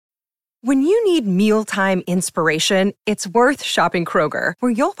When you need mealtime inspiration, it's worth shopping Kroger,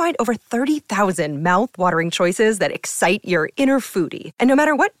 where you'll find over 30,000 mouth-watering choices that excite your inner foodie. And no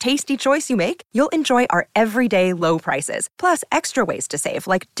matter what tasty choice you make, you'll enjoy our everyday low prices, plus extra ways to save,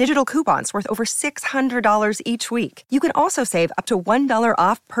 like digital coupons worth over $600 each week. You can also save up to $1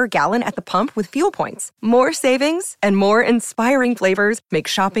 off per gallon at the pump with fuel points. More savings and more inspiring flavors make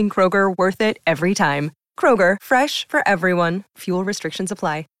shopping Kroger worth it every time. Kroger, fresh for everyone. Fuel restrictions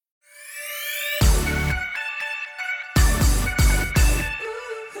apply.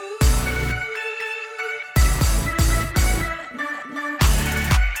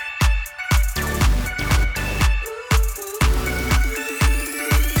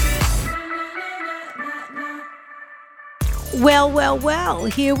 Well,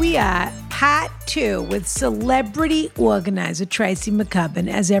 here we are, part 2 with celebrity organizer Tracy McCubbin.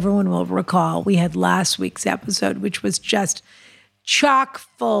 As everyone will recall, we had last week's episode, which was just chock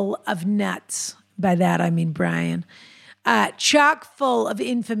full of nuts. By that, I mean Brian. Chock full of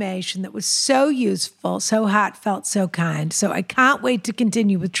information that was so useful, so heartfelt, so kind. So I can't wait to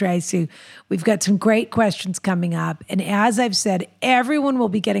continue with Tracy. We've got some great questions coming up. And as I've said, everyone will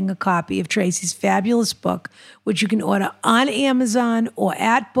be getting a copy of Tracy's fabulous book, which you can order on Amazon or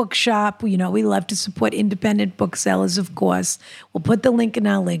at Bookshop. You know, we love to support independent booksellers, of course. We'll put the link in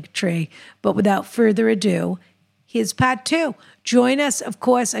our link tree. But without further ado, here's part 2. Join us, of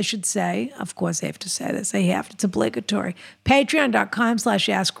course, I should say. Of course, I have to say this. I have to. It's obligatory.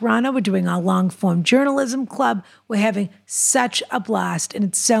 Patreon.com/AskRana. We're doing our long-form journalism club. We're having such a blast, and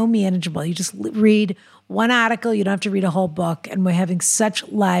it's so manageable. You just read one article. You don't have to read a whole book, and we're having such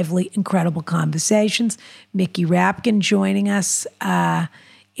lively, incredible conversations. Mickey Rapkin joining us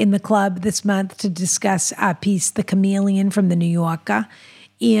in the club this month to discuss our piece, The Chameleon from The New Yorker.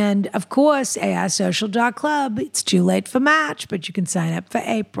 And, of course, arsocial.club. It's too late for March, but you can sign up for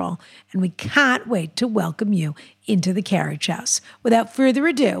April. And we can't wait to welcome you into the Carriage House. Without further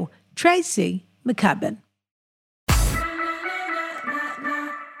ado, Tracy McCubbin.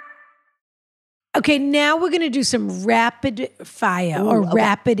 Okay, now we're going to do some rapid fire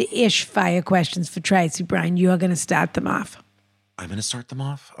rapid-ish fire questions for Tracy. Brian, you are going to start them off. I'm going to start them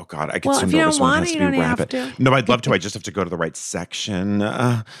off? Oh, God. I get so if you nervous don't when it want has it, to you be don't rapid. have to. No, I'd love to. I just have to go to the right section.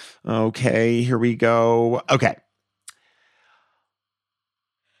 Okay, here we go. Okay.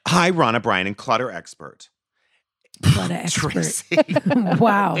 Hi, Rana, Brian, and clutter expert. Clutter expert. Tracy.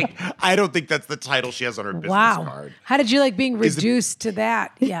 Wow. I don't think that's the title she has on her business card. How did you like being reduced to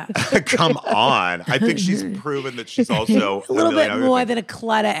that? Yeah. Come on. I think she's proven that she's also a little bit more than a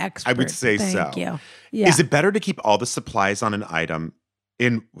clutter expert. I would say so. Thank you. Yeah. Is it better to keep all the supplies on an item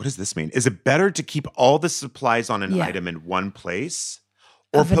what does this mean? Is it better to keep all the supplies on an item in one place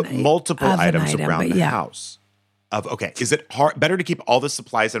or put multiple items around the house? Is it better to keep all the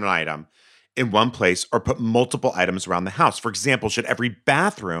supplies in an item in one place or put multiple items around the house? For example, should every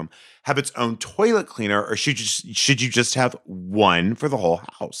bathroom have its own toilet cleaner, or should you just have one for the whole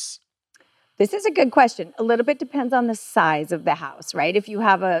house? This is a good question. A little bit depends on the size of the house, right? If you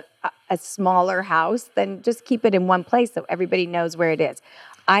have a smaller house, then just keep it in one place so everybody knows where it is.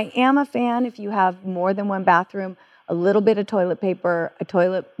 I am a fan, if you have more than one bathroom, a little bit of toilet paper, a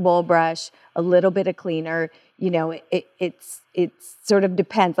toilet bowl brush, a little bit of cleaner. You know, it sort of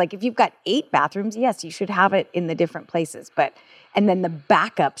depends. Like if you've got 8 bathrooms, yes, you should have it in the different places. And then the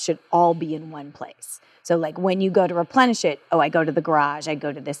backup should all be in one place. So like when you go to replenish it, I go to the garage, I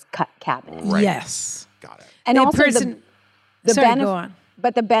go to this cabinet. Right. Yes. Got it. And also the benefit, go on.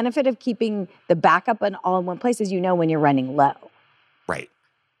 But the benefit of keeping the backup all in one place is when you're running low. Right.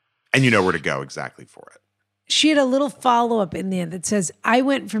 And you know where to go exactly for it. She had a little follow-up in there that says, I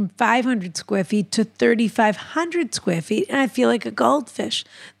went from 500 square feet to 3,500 square feet, and I feel like a goldfish.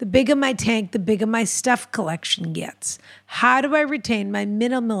 The bigger my tank, the bigger my stuff collection gets. How do I retain my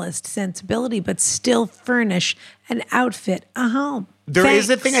minimalist sensibility but still furnish and outfit a home? There is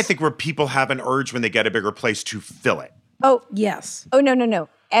a thing, I think, where people have an urge when they get a bigger place to fill it. Oh, yes. Oh, no.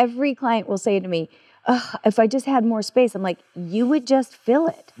 Every client will say to me, if I just had more space, I'm like, you would just fill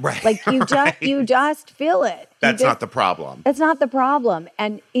it. Right. Like you just fill it. That's not the problem. That's not the problem.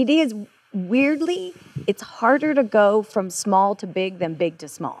 And it is, weirdly, it's harder to go from small to big than big to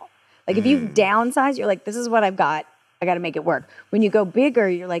small. Like if you downsize, you're like, this is what I've got. I got to make it work. When you go bigger,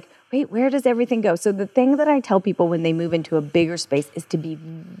 you're like, wait, where does everything go? So the thing that I tell people when they move into a bigger space is to be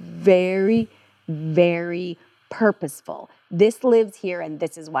very, very purposeful. This lives here and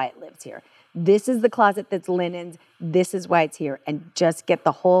this is why it lives here. This is the closet that's linens. This is why it's here. And just get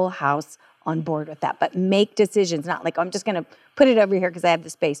the whole house on board with that. But make decisions, not like, I'm just going to put it over here because I have the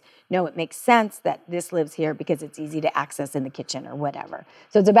space. No, it makes sense that this lives here because it's easy to access in the kitchen or whatever.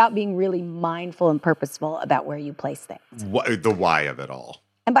 So it's about being really mindful and purposeful about where you place things. The why of it all.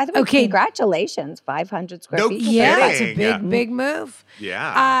 And by the way, congratulations, 500 square feet. Yeah, it's a big move.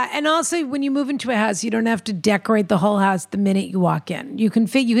 Yeah. And also, when you move into a house, you don't have to decorate the whole house the minute you walk in. You can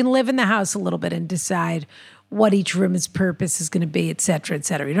live in the house a little bit and decide what each room's purpose is going to be, et cetera, et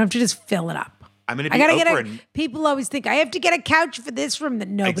cetera. You don't have to just fill it up. I'm going to be Oprah. People always think, I have to get a couch for this room that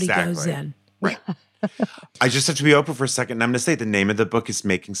nobody goes in. Right. I just have to be Oprah for a second. And I'm going to say the name of the book is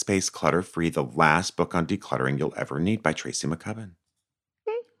Making Space Clutter-Free, the last book on decluttering you'll ever need by Tracy McCubbin.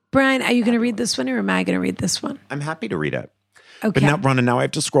 Brian, are you going to read this one or am I going to read this one? I'm happy to read it. Okay. But now, Ronna, I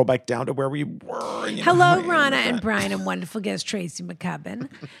have to scroll back down to where we were. Hello, Ronna and Brian and wonderful guest Tracy McCubbin.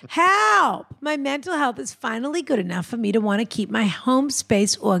 Help! My mental health is finally good enough for me to want to keep my home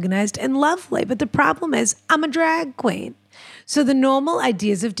space organized and lovely. But the problem is I'm a drag queen. So the normal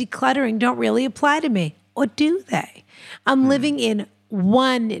ideas of decluttering don't really apply to me. Or do they? I'm living in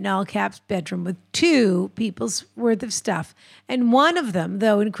one, in all caps, bedroom with 2 people's worth of stuff. And one of them,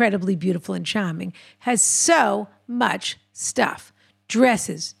 though incredibly beautiful and charming, has so much stuff.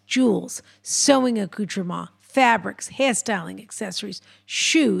 Dresses, jewels, sewing accoutrement, fabrics, hairstyling accessories,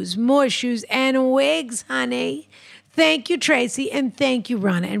 shoes, more shoes, and wigs, honey. Thank you, Tracy, and thank you,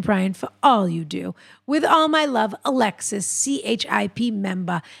 Ronna and Brian, for all you do. With all my love, Alexis, CHIP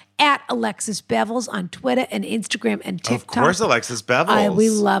member, at Alexis Bevels on Twitter and Instagram and TikTok. Of course, Alexis Bevels. We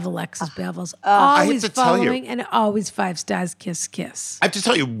love Alexis Bevels. I Always have to tell you, following and always 5 stars, kiss, kiss. I have to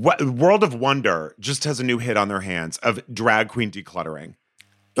tell you, World of Wonder just has a new hit on their hands of drag queen decluttering.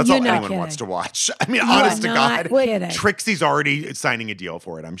 That's all anyone wants to watch. I mean, honest to God, Trixie's already signing a deal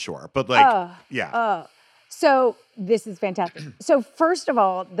for it, I'm sure. But So this is fantastic. So first of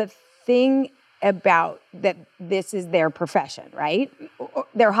all, the thing about that, this is their profession, right?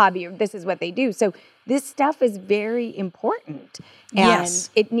 Their hobby, this is what they do. So this stuff is very important. And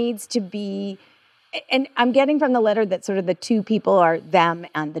it needs to be, and I'm getting from the letter that sort of the 2 people are them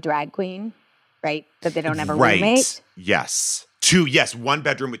and the drag queen, right? That they don't have a roommate. Yes. 1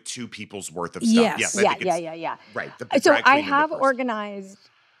 bedroom with 2 people's worth of stuff. Yes. Yeah. Right. So I have organized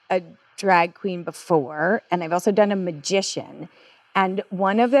a drag queen before, and I've also done a magician. And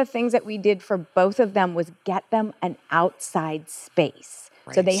one of the things that we did for both of them was get them an outside space.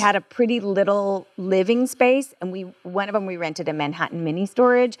 Right. So they had a pretty little living space, and one of them we rented a Manhattan mini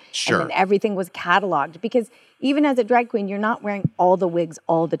storage, and then everything was cataloged. Because even as a drag queen, you're not wearing all the wigs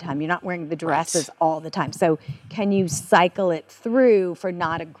all the time. You're not wearing the dresses all the time. So can you cycle it through for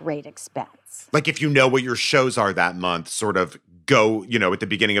not a great expense? Like if you know what your shows are that month, sort of go, at the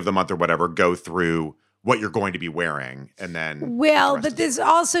beginning of the month or whatever, go through what you're going to be wearing, and then... Well, but there's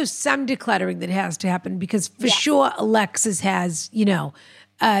also some decluttering that has to happen because for sure Alexis has,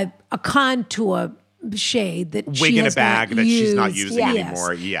 a contour shade that wig in a bag that she's not using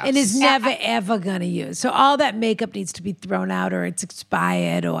anymore. Yes. And is never, ever going to use. So all that makeup needs to be thrown out or it's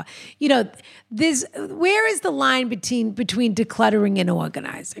expired or, where is the line between decluttering and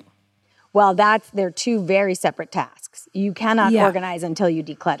organizing? Well, they're 2 very separate tasks. You cannot organize until you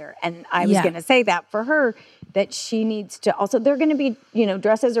declutter. And I was going to say that for her, that she needs to also, they're going to be,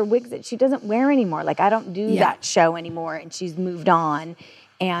 dresses or wigs that she doesn't wear anymore. Like I don't do that show anymore, and she's moved on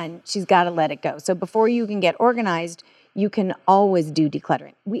and she's got to let it go. So before you can get organized, you can always do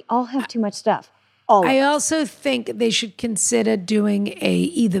decluttering. We all have too much stuff. I also think they should consider doing a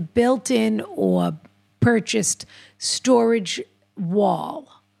either built-in or purchased storage wall.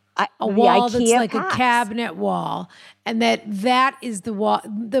 A wall that's like a cabinet wall, and that is the wall.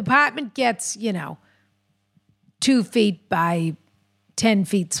 The apartment gets, 2 feet by 10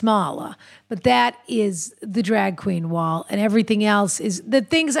 feet smaller, but that is the drag queen wall, and everything else is, the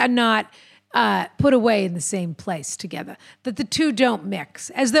things are not put away in the same place together, that the 2 don't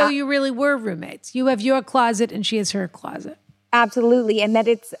mix, as though you really were roommates. You have your closet and she has her closet. Absolutely. And that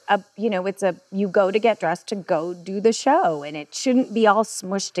you go to get dressed to go do the show, and it shouldn't be all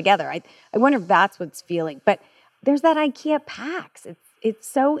smushed together. I wonder if that's what's feeling. But there's that IKEA Pax. It's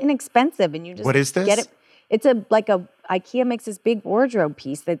so inexpensive, and you just what is this? Get it. It's IKEA makes this big wardrobe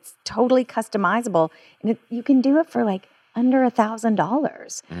piece that's totally customizable, and you can do it for like under $1,000.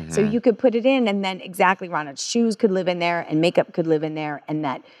 Mm-hmm. So you could put it in, and then exactly, Ronna's shoes could live in there, and makeup could live in there, and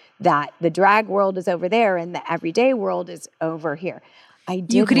that the drag world is over there and the everyday world is over here.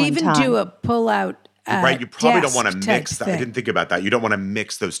 You could even do a pull-out right. You probably don't want to mix that. Thing. I didn't think about that. You don't want to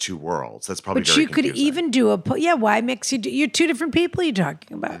mix those two worlds. That's probably very confusing. But you could even do why mix? You're two different people you're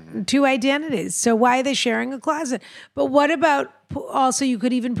talking about, two identities. So why are they sharing a closet? But what about also you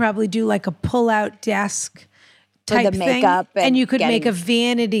could even probably do like a pull-out desk type thing. And you could make a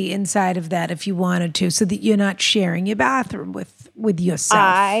vanity inside of that if you wanted to, so that you're not sharing your bathroom with yourself.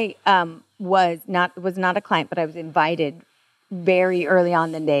 I was not a client, but I was invited very early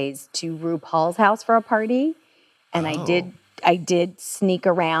on in the days to RuPaul's house for a party. And I did sneak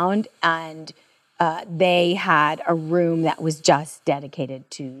around, and they had a room that was just dedicated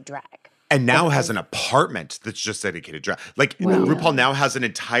to drag. And now has an apartment that's just dedicated to drag. Like RuPaul now has an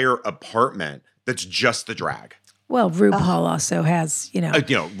entire apartment that's just the drag. Well, RuPaul also has,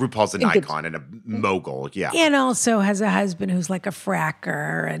 RuPaul's an icon and a mogul, yeah. And also has a husband who's like a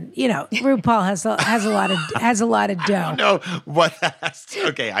fracker, and RuPaul has a lot of dough. I don't know what that's.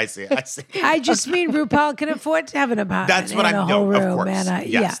 Okay, I see. I just mean RuPaul can afford to have an apartment. That's what I'm. No, of course.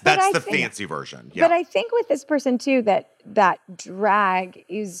 Yes, that's the fancy version. Yeah. But I think with this person too, that drag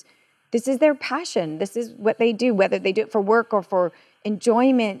this is their passion. This is what they do, whether they do it for work or for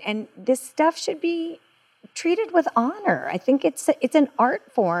enjoyment, and this stuff should be treated with honor. I think it's an art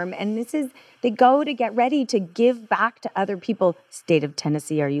form, and they go to get ready to give back to other people. State of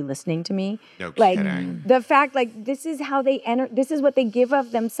Tennessee, are you listening to me? No kidding. The fact, this is how they enter. This is what they give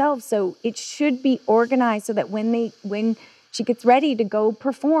of themselves. So it should be organized so that when she gets ready to go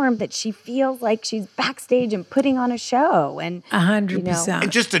perform, that she feels like she's backstage and putting on a show. And 100%.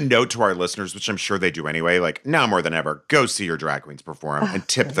 And just a note to our listeners, which I'm sure they do anyway, like now more than ever, go see your drag queens perform and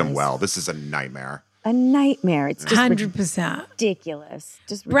tip them well. This is a nightmare. A nightmare. It's just 100% ridiculous.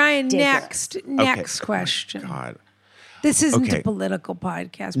 Just Brian, ridiculous. next question. Oh God. This isn't a political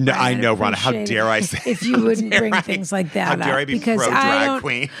podcast. No, Brian. I know, Ronna. How dare I say if you wouldn't bring things like that up? How dare I be pro-drag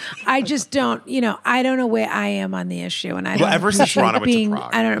queen? I just don't. I don't know where I am on the issue, and I don't. Ever since Ronna went to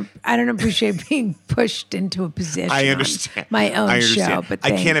Prague, I don't appreciate being pushed into a position. I understand. On my own show, but I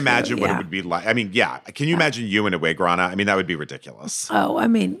can't imagine what it would be like. I mean, Can you imagine you in a wig, Ronna? I mean, that would be ridiculous. Oh, I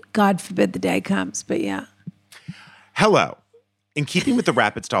mean, God forbid the day comes, but yeah. Hello. In keeping with the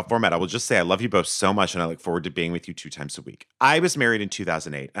rapid style format, I will just say I love you both so much, and I look forward to being with you 2 times a week. I was married in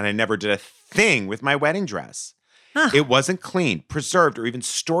 2008, and I never did a thing with my wedding dress. It wasn't cleaned, preserved, or even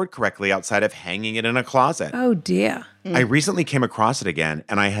stored correctly outside of hanging it in a closet. Oh, dear. I recently came across it again,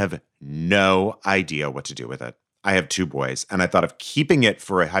 and I have no idea what to do with it. I have 2 boys, and I thought of keeping it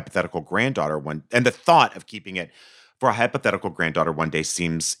for a hypothetical granddaughter one day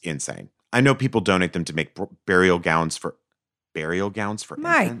seems insane. I know people donate them to make burial gowns for infants.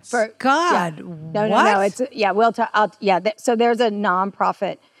 My God, yeah. No. It's We'll talk. So there's a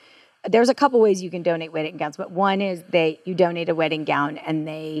nonprofit. There's a couple ways you can donate wedding gowns, but one is you donate a wedding gown, and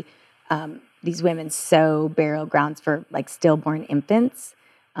these women sew burial gowns for like stillborn infants.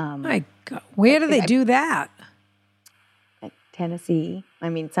 My God, where do they do that? Tennessee. I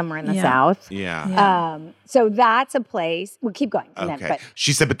mean, somewhere in the South. Yeah. So that's a place. We'll keep going. Okay.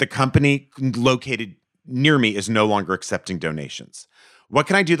 She said, but the company located near me is no longer accepting donations. What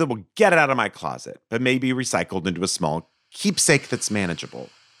can I do that will get it out of my closet, but maybe recycled into a small keepsake that's manageable?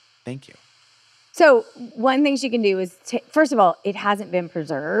 Thank you. So one thing she can do is, first of all, it hasn't been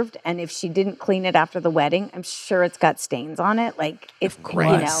preserved. And if she didn't clean it after the wedding, I'm sure it's got stains on it. Like, of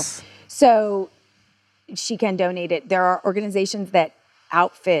course. So she can donate it. There are organizations that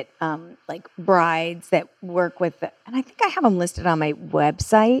outfit like brides that work with and I think I have them listed on my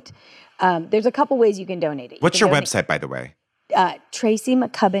website. There's a couple ways you can donate it. What's your website, by the way?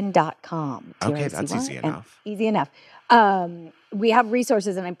 TracyMcCubbin.com. Okay, that's easy enough. Easy enough. We have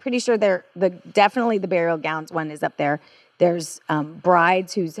resources, and I'm pretty sure definitely the burial gowns one is up there. There's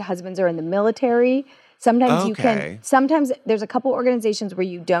brides whose husbands are in the military. Sometimes there's a couple organizations where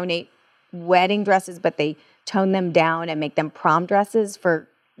you donate wedding dresses, but they tone them down and make them prom dresses for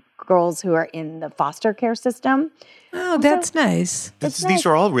girls who are in the foster care system. Oh, that's nice. These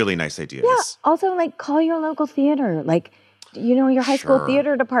are all really nice ideas. Yeah. Also, like, call your local theater. Like, your high school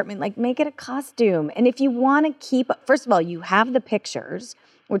theater department. Like, make it a costume. And if you want to keep, first of all, you have the pictures,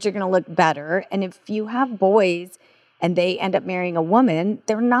 which are going to look better. And if you have boys and they end up marrying a woman,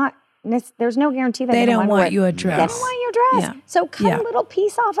 there's no guarantee that they don't want your dress. They don't want your dress. Yeah. So cut a little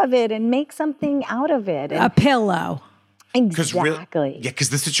piece off of it and make something out of it. A pillow. Exactly.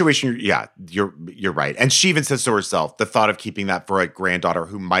 Because the situation, you're right. And she even says so herself, the thought of keeping that for a granddaughter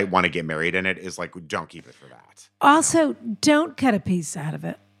who might want to get married in it is like, don't keep it for that. Also, don't cut a piece out of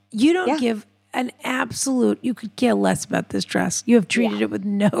it. You don't give an absolute, you could care less about this dress. You have treated it with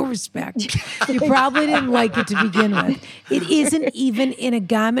no respect. You probably didn't like it to begin with. It isn't even in a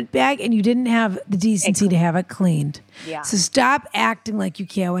garment bag, and you didn't have the decency to have it cleaned. Yeah. So stop acting like you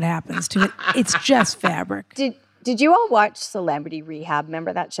care what happens to it. It's just fabric. Did you all watch Celebrity Rehab?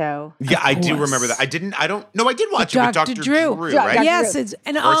 Remember that show? Yeah, I do remember that. I did watch it with Dr. Drew, right? Yes,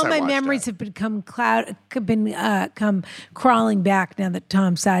 and all my memories have become come crawling back now that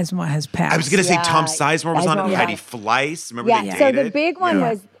Tom Sizemore has passed. I was going to say Tom Sizemore was on it, Heidi Fleiss. Remember they dated? So the big one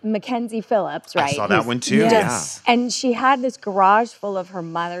was Mackenzie Phillips, right? I saw that one too. Yes. Yeah. And she had this garage full of her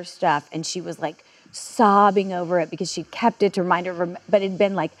mother's stuff, and she was like sobbing over it because she kept it to remind her of her, but it had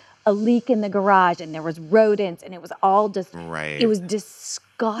been like a leak in the garage, and there was rodents, and it was all just, it was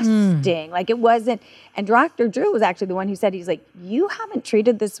disgusting. Like it wasn't, and Dr. Drew was actually the one who said, he's like, you haven't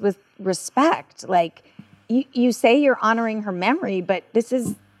treated this with respect. Like you say you're honoring her memory, but this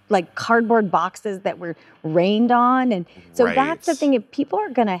is like cardboard boxes that were rained on. And so that's the thing. If people are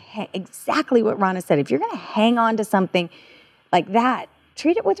going to, exactly what Rana said, if you're going to hang on to something like that,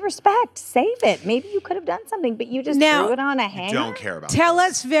 treat it with respect. Save it. Maybe you could have done something, but you just threw it on a hanger. Don't care about Tell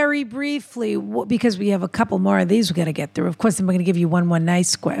us very briefly, because we have a couple more of these we got to get through. Of course, I'm going to give you one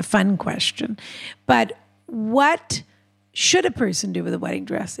nice, fun question. But what should a person do with a wedding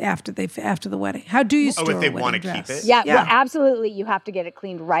dress after the wedding? How do you store if they a want to wedding dress? keep it? Yeah, well, absolutely. You have to get it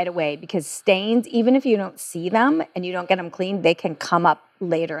cleaned right away because stains, even if you don't see them and you don't get them cleaned, they can come up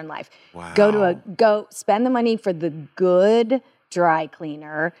later in life. Wow. Go spend the money for the good dry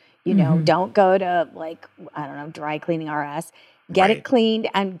cleaner. You know, don't go to Dry Cleaning RS. Get it cleaned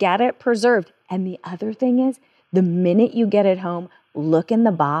and get it preserved. And the other thing is, the minute you get it home, look in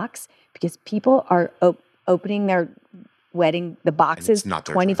the box because people are opening their wedding, the boxes,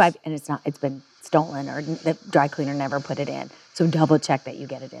 25, and it's been stolen or the dry cleaner never put it in. So double check that you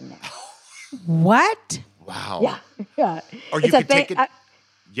get it in there. What? Wow. Yeah. Or you could take it.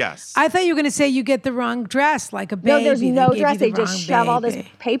 Yes. I thought you were going to say you get the wrong dress, like a baby. No, there's no dress. They just shove all baby. this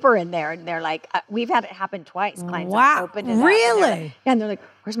paper in there, and they're like, we've had it happen twice. Clients Wow. opened it up, Really? and they're like,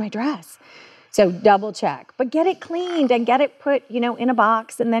 where's my dress? So double check. But get it cleaned and get it put, in a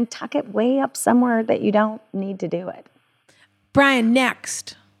box and then tuck it way up somewhere that you don't need to do it. Brian,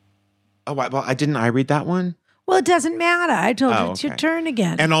 next. Oh, well, I read that one? Well, it doesn't matter. I told you it's your turn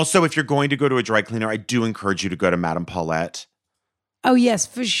again. And also, if you're going to go to a dry cleaner, I do encourage you to go to Madame Paulette. Oh, yes,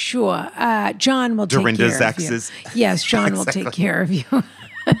 for sure. John will take Dorinda's care exes. of you. Yes, John will take care of you.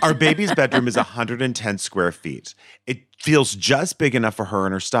 Our baby's bedroom is 110 square feet. It feels just big enough for her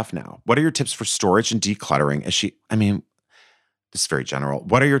and her stuff now. What are your tips for storage and decluttering this is very general.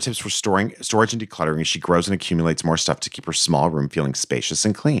 What are your tips for storage and decluttering as she grows and accumulates more stuff to keep her small room feeling spacious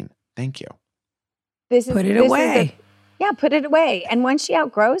and clean? Thank you. Put it away. Put it away. And once she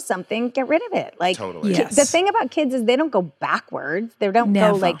outgrows something, get rid of it. Like totally. Yes. The thing about kids is they don't go backwards. They don't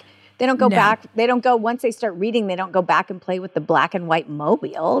go back. They don't go, once they start reading, they don't go back and play with the black and white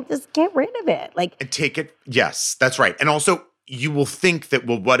mobile. Just get rid of it. And take it. Yes, that's right. And also you will think that,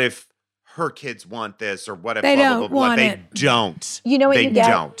 well, what if her kids want this or what if they blah, don't blah, blah, want blah. it. They don't. You know what they you get?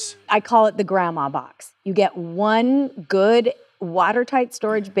 Don't. I call it the grandma box. You get one good watertight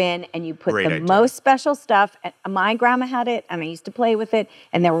storage bin and you put most special stuff. And my grandma had it and I used to play with it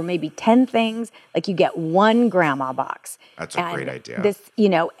and there were maybe 10 things. Like you get one grandma box. That's a great idea.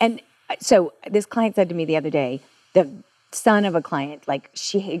 And so this client said to me the other day, the son of a client,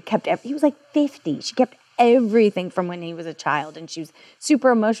 she had kept, he was 50. She kept everything from when he was a child and she was super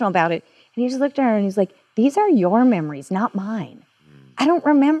emotional about it. And he just looked at her and he's like, these are your memories, not mine. I don't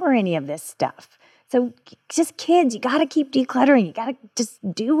remember any of this stuff. So just kids, you got to keep decluttering. You got to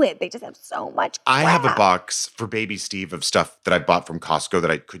just do it. They just have so much crap. I have a box for baby Steve of stuff that I bought from Costco that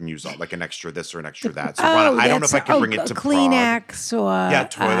I couldn't use, like an extra this or an extra that. So I don't know if I can bring it to Kleenex or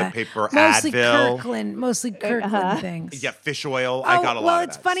toilet paper, mostly Advil. Mostly Kirkland things. Yeah, fish oil. I got a lot of that. Well,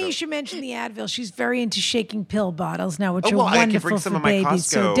 it's funny you should mention the Advil. She's very into shaking pill bottles now, which are I can wonderful bring some for of my babies.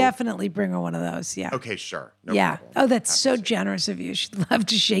 So Costco. definitely bring her one of those. Yeah. Okay, sure. No yeah. problem. Oh, that's so generous of you. She'd love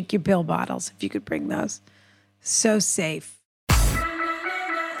to shake your pill bottles if you could bring those. So safe.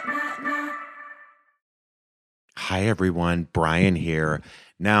 Hi, everyone. Brian here.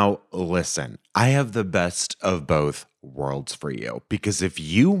 Now, listen, I have the best of both worlds for you because if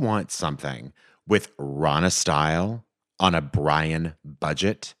you want something with Rana style on a Brian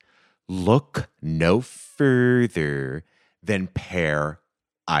budget, look no further than Pair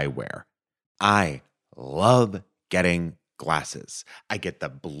Eyewear. I love getting glasses. I get the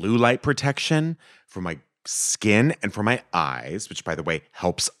blue light protection for my skin and for my eyes, which by the way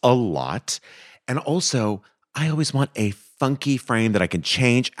helps a lot. And also, I always want a funky frame that I can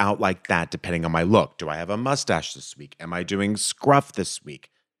change out like that depending on my look. Do I have a mustache this week? Am I doing scruff this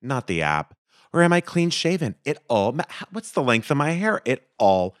week? Not the app. Or am I clean shaven? What's the length of my hair? It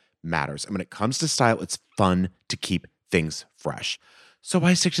all matters. And when it comes to style, it's fun to keep things fresh. So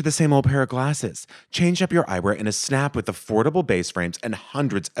why stick to the same old pair of glasses? Change up your eyewear in a snap with affordable base frames and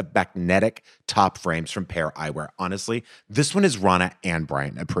hundreds of magnetic top frames from Pair Eyewear. Honestly, this one is Rana and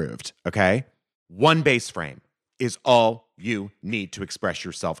Brian approved, okay? One base frame is all you need to express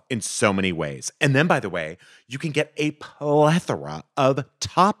yourself in so many ways. And then, by the way, you can get a plethora of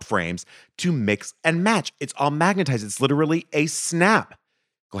top frames to mix and match. It's all magnetized. It's literally a snap.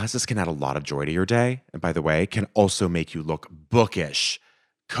 Glasses can add a lot of joy to your day. And by the way, can also make you look bookish,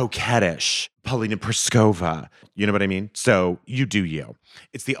 coquettish, Paulina Preskova. You know what I mean? So you do you.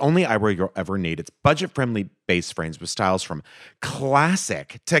 It's the only eyewear you'll ever need. It's budget-friendly base frames with styles from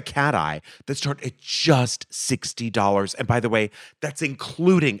classic to cat eye that start at just $60. And by the way, that's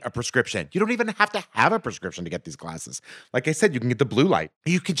including a prescription. You don't even have to have a prescription to get these glasses. Like I said, you can get the blue light.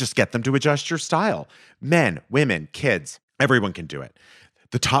 You can just get them to adjust your style. Men, women, kids, everyone can do it.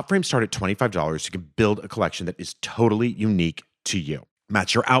 The top frames start at $25. You can build a collection that is totally unique to you.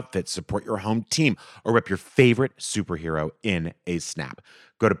 Match your outfit, support your home team, or rep your favorite superhero in a snap.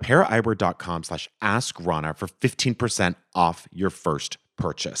 Go to paireyewear.com/AskRana for 15% off your first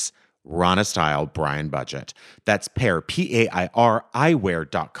purchase. Rana style, Brian budget. That's Pair, P-A-I-R,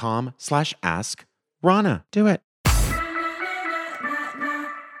 eyewear.com/AskRana. Do it.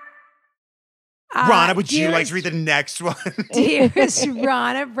 Rana, would you like to read the next one? Dearest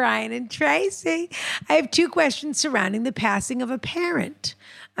Rana, Brian, and Tracy, I have two questions surrounding the passing of a parent.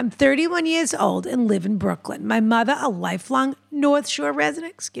 I'm 31 years old and live in Brooklyn. My mother, a lifelong North Shore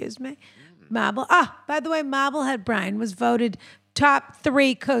resident, by the way, Marblehead, Brian, was voted top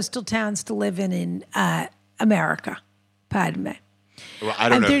 3 coastal towns to live in America. Pardon me. Well, I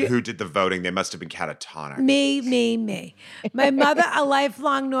don't know who did the voting. They must have been catatonic. Me. My mother, a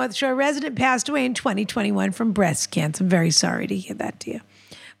lifelong North Shore resident, passed away in 2021 from breast cancer. I'm very sorry to hear that, dear.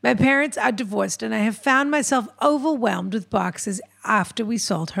 My parents are divorced, and I have found myself overwhelmed with boxes after we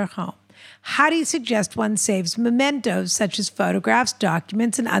sold her home. How do you suggest one saves mementos such as photographs,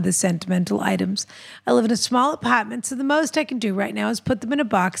 documents, and other sentimental items? I live in a small apartment, so the most I can do right now is put them in a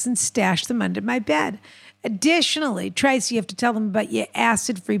box and stash them under my bed. Additionally, Tracy, you have to tell them about your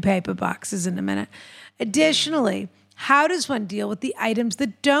acid-free paper boxes in a minute. Additionally, how does one deal with the items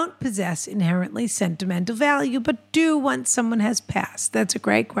that don't possess inherently sentimental value but do once someone has passed? That's a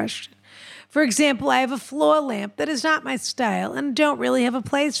great question. For example, I have a floor lamp that is not my style and don't really have a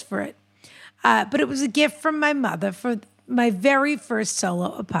place for it. But it was a gift from my mother for my very first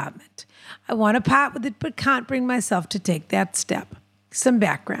solo apartment. I want to part with it but can't bring myself to take that step. Some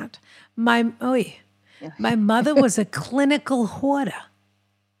background. My mother was a clinical hoarder.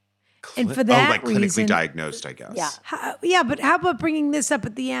 And for that clinically reason, diagnosed, I guess. Yeah. But how about bringing this up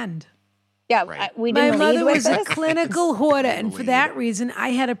at the end? Yeah, right. We didn't My mother lead was with a this. clinical hoarder, and for that reason,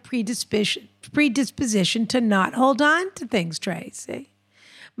 I had a predisposition to not hold on to things, Tracy.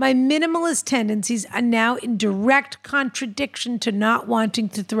 My minimalist tendencies are now in direct contradiction to not wanting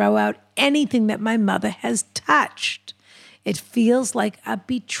to throw out anything that my mother has touched. It feels like a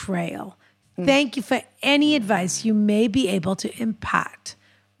betrayal. Thank you for any advice you may be able to impart.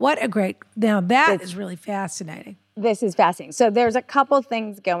 Now that is really fascinating. This is fascinating. So there's a couple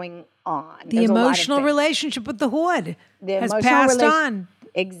things going on. The emotional relationship with the hoard has passed on.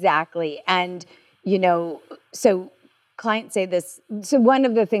 Exactly. And, so clients say this. So one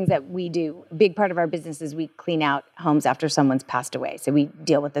of the things that we do, a big part of our business is we clean out homes after someone's passed away. So we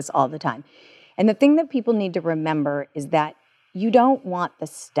deal with this all the time. And the thing that people need to remember is that you don't want the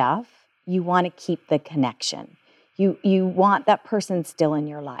stuff. You want to keep the connection. You want that person still in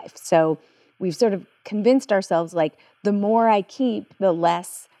your life. So we've sort of convinced ourselves like the more I keep, the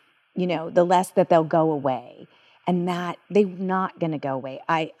less that they'll go away. And that they're not going to go away.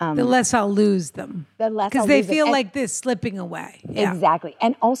 The less I'll lose them. Because they feel like they're slipping away. Yeah. Exactly.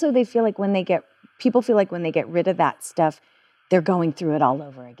 And also they feel like people feel like when they get rid of that stuff, they're going through it all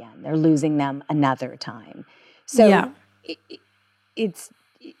over again. They're losing them another time. So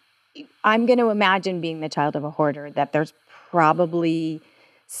I'm going to imagine being the child of a hoarder that there's probably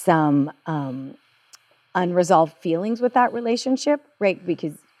some unresolved feelings with that relationship, right?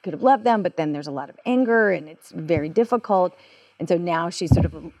 Because could have loved them, but then there's a lot of anger and it's very difficult. And so now she's sort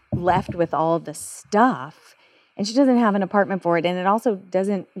of left with all the stuff and she doesn't have an apartment for it. And it also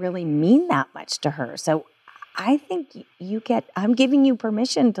doesn't really mean that much to her. So I think I'm giving you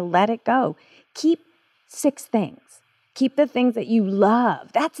permission to let it go. Keep 6 things. Keep the things that you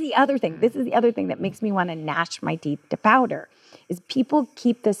love. That's the other thing. This is the other thing that makes me want to gnash my teeth to powder, is people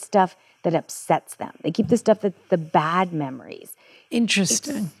keep the stuff that upsets them. They keep the stuff that's the bad memories.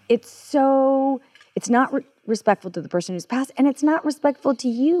 Interesting. It's not respectful to the person who's passed, and it's not respectful to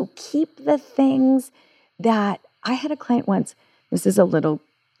you. Keep the things that, I had a client once, this is a little,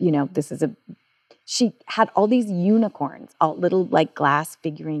 she had all these unicorns, all little like glass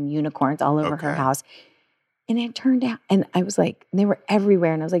figurine unicorns all over her house. And it turned out, and I was like, they were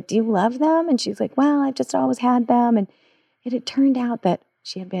everywhere. And I was like, do you love them? And she was like, well, I've just always had them. And it had turned out that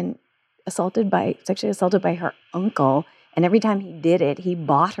she had been sexually assaulted by her uncle. And every time he did it, he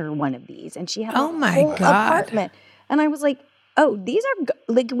bought her one of these. And she had a whole apartment. And I was like, oh, these are,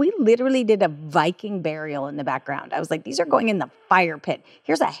 like, we literally did a Viking burial in the background. I was like, these are going in the fire pit.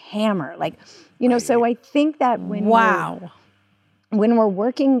 Here's a hammer. Like, so I think that when we're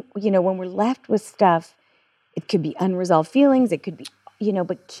working, when we're left with stuff, it could be unresolved feelings. It could be,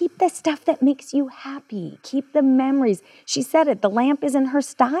 but keep the stuff that makes you happy. Keep the memories. She said it, the lamp isn't her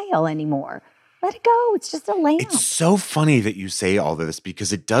style anymore. Let it go. It's just a lamp. It's so funny that you say all of this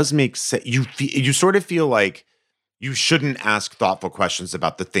because it does make sense. You sort of feel like you shouldn't ask thoughtful questions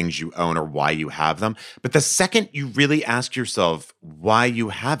about the things you own or why you have them. But the second you really ask yourself why you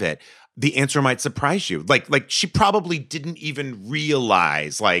have it, the answer might surprise you. Like she probably didn't even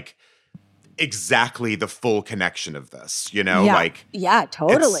realize exactly the full connection of this, Yeah,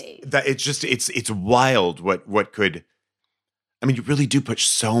 totally. It's wild what could, I mean, you really do put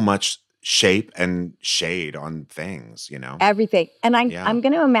so much shape and shade on things, Everything. And I'm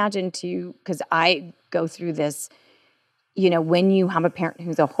going to imagine too, because I go through this, when you have a parent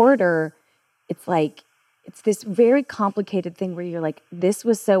who's a hoarder, it's like, it's this very complicated thing where you're like, this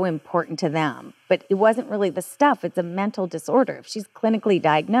was so important to them, but it wasn't really the stuff. It's a mental disorder. If she's clinically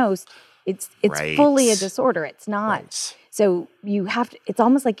diagnosed, it's fully a disorder. It's not. Right. So you have to, it's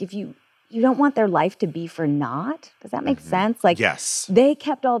almost like if you don't want their life to be for naught. Does that make sense? Like, yes, they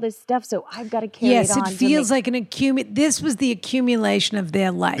kept all this stuff, so I've got to carry it on. Yes, it feels like this was the accumulation of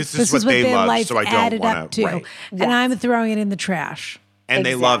their life. This is what their life so added up to. Right. And I'm throwing it in the trash. And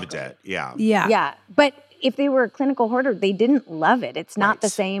they loved it. Yeah. Yeah. Yeah. But if they were a clinical hoarder, they didn't love it. It's not the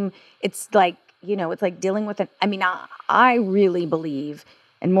same. It's like, it's like dealing with it. I mean, I really believe,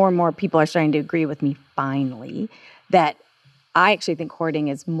 and more people are starting to agree with me finally, that I actually think hoarding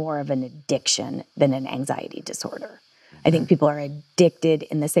is more of an addiction than an anxiety disorder. I think people are addicted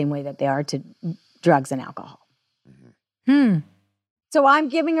in the same way that they are to drugs and alcohol. So I'm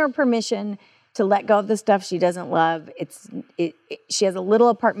giving her permission to let go of the stuff she doesn't love. She has a little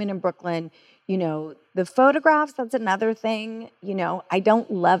apartment in Brooklyn. The photographs, that's another thing. I don't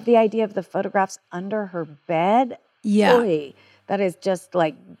love the idea of the photographs under her bed. Yeah. Boy, that is just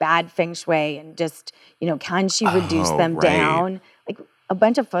like bad feng shui, and just, can she reduce them down? Like a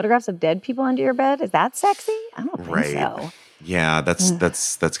bunch of photographs of dead people under your bed? Is that sexy? I don't think so. Yeah,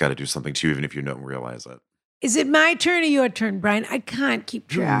 that's got to do something to you, even if you don't realize it. Is it my turn or your turn, Brian? I can't keep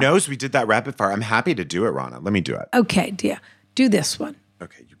track. Who knows? We did that rapid fire. I'm happy to do it, Rana. Let me do it. Okay, dear. Do this one.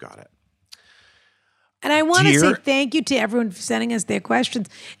 Okay, you got it. And I want to say thank you to everyone for sending us their questions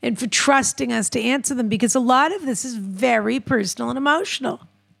and for trusting us to answer them, because a lot of this is very personal and emotional.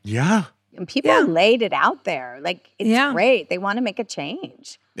 Yeah. And people laid it out there. Like, it's great. They want to make a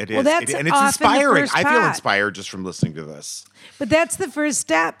change. It is. And it's inspiring. I feel inspired just from listening to this. But that's the first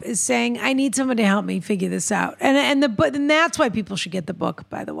step, is saying, I need someone to help me figure this out. And that's why people should get the book,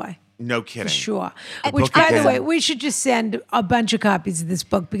 by the way. No kidding. For sure. Which, by the way, we should just send a bunch of copies of this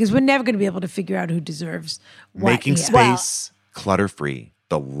book, because we're never going to be able to figure out who deserves what. Making Space Clutter-Free,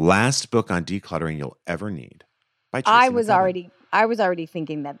 the last book on decluttering you'll ever need. By Tracy McCubbin. I was already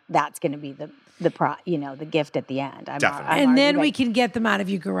thinking that that's going to be the gift at the end. Definitely. And then we can get them out of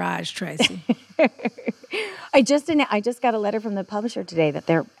your garage, Tracy. I just got a letter from the publisher today that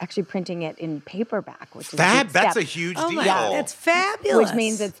they're actually printing it in paperback, which is that's a huge deal. My God, that's fabulous. Which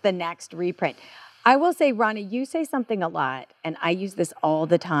means it's the next reprint. I will say, Rana, you say something a lot, and I use this all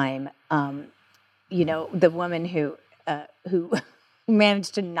the time. The woman who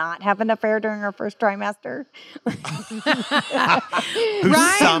managed to not have an affair during her first trimester.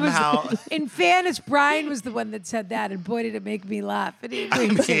 In fairness, Brian was the one that said that, and boy, did it make me laugh.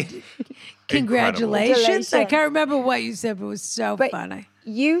 Congratulations. Congratulations. I can't remember what you said, but it was so funny.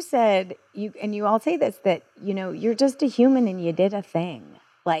 You said, and you all say this, that, you're just a human and you did a thing.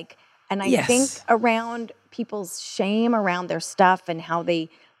 And I think around people's shame around their stuff and how they,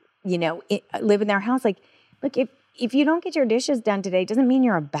 live in their house, look, if you don't get your dishes done today, it doesn't mean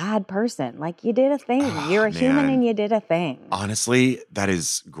you're a bad person. You did a thing. You're a human and you did a thing. Honestly, that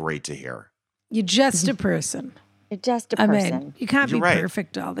is great to hear. You're just a person. You're just a person. I mean, you can't be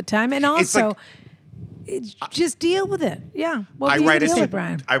perfect all the time. And It's also, just deal with it. Yeah. I write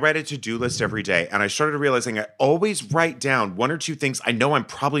a to-do list every day, and I started realizing I always write down one or two things I know I'm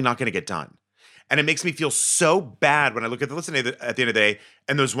probably not going to get done. And it makes me feel so bad when I look at the list at the end of the day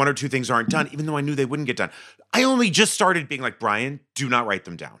and those one or two things aren't done, even though I knew they wouldn't get done. I only just started being like, Brian, do not write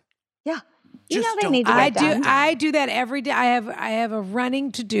them down. Yeah. Just they need to write down. I do that every day. I have a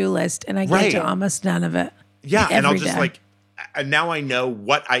running to-do list, and I get to almost none of it. Yeah, and I'll just and now I know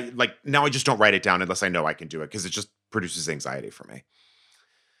what now I just don't write it down unless I know I can do it because it just produces anxiety for me.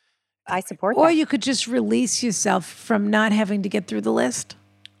 I support that. Or you could just release yourself from not having to get through the list.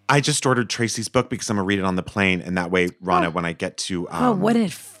 I just ordered Tracy's book because I'm going to read it on the plane. And that way, Rana, when I get to... what a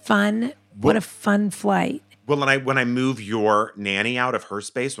fun flight. Well, when I move your nanny out of her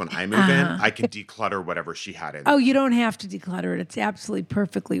space, when I move in, I can declutter whatever she had in. Oh, you don't have to declutter it. It's absolutely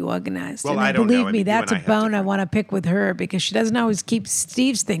perfectly organized. Well, and I don't believe know. me, that's a bone I want to pick with her because she doesn't always keep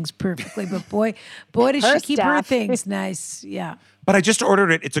Steve's things perfectly. But boy, does she keep her things nice. Yeah. But I just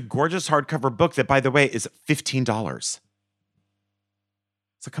ordered it. It's a gorgeous hardcover book that, by the way, is $15.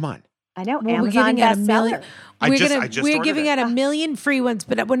 So come on. I know. Well, Amazon bestseller. We're giving out 1 million free ones,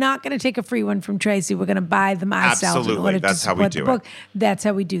 but we're not going to take a free one from Tracy. We're going to buy them ourselves. Absolutely. That's how we do it. That's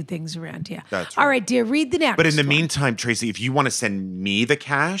how we do things around here. That's right. All right, dear, read the next But in the meantime, Tracy, if you want to send me the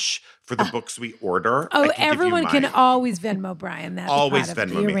cash for the books we order, everyone can always Venmo Brian. That's always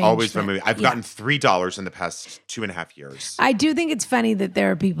Venmo me. Always Venmo me. I've gotten $3 in the past 2.5 years. I do think it's funny that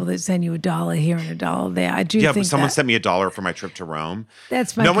there are people that send you $1 here and $1 there. I do think but someone sent me $1 for my trip to Rome.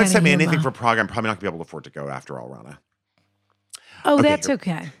 That's my No one sent me humor. anything for Prague. I'm probably not going to be able to afford to go after all, Rana. Oh, okay, that's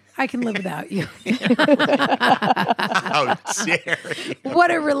okay. I can live without you. How dare you? What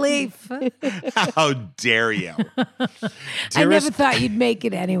a relief. How dare you? I never thought you'd make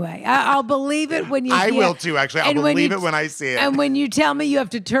it anyway. I'll believe it when you I will too, actually. I'll believe it when I see it. And when you tell me you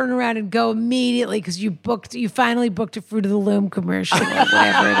have to turn around and go immediately because you finally booked a Fruit of the Loom commercial or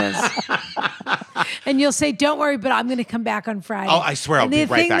whatever it is. And you'll say, don't worry, but I'm going to come back on Friday. Oh, I swear I'll be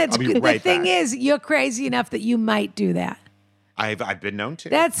right back. The thing is, you're crazy enough that you might do that. I've been known to.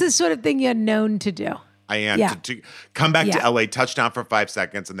 That's the sort of thing you're known to do. I am. Yeah. To come back to LA, touchdown for 5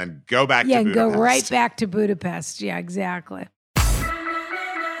 seconds, and then go back to Budapest. Yeah, go right back to Budapest. Yeah, exactly.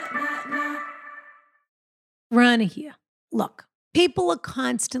 Rana here. Look, people are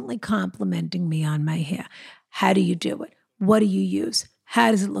constantly complimenting me on my hair. How do you do it? What do you use? How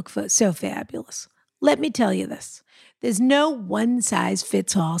does it look so fabulous? Let me tell you this. There's no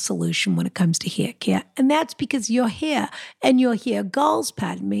one-size-fits-all solution when it comes to hair care, and that's because your hair and your hair goals,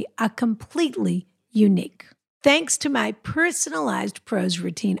 are completely unique. Thanks to my personalized Prose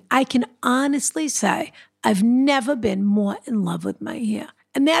routine, I can honestly say I've never been more in love with my hair.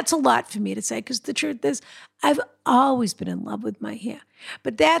 And that's a lot for me to say because the truth is I've always been in love with my hair.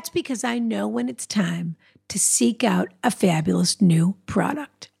 But that's because I know when it's time to seek out a fabulous new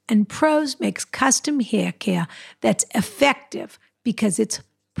product. And Prose makes custom hair care that's effective because it's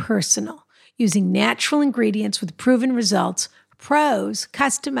personal. Using natural ingredients with proven results, Prose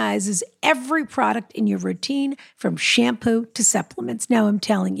customizes every product in your routine from shampoo to supplements. Now I'm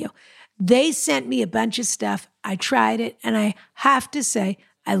telling you, they sent me a bunch of stuff. I tried it, and I have to say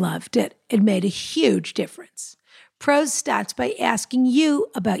I loved it. It made a huge difference. Prose starts by asking you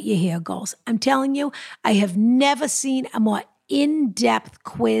about your hair goals. I'm telling you, I have never seen a more in-depth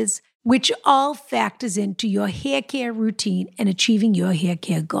quiz, which all factors into your hair care routine and achieving your hair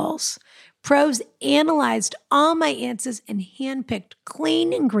care goals. Prose analyzed all my answers and handpicked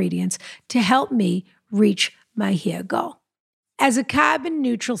clean ingredients to help me reach my hair goal. As a carbon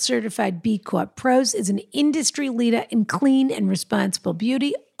neutral certified B Corp, Prose is an industry leader in clean and responsible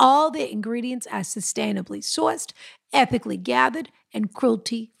beauty. All their ingredients are sustainably sourced, ethically gathered, and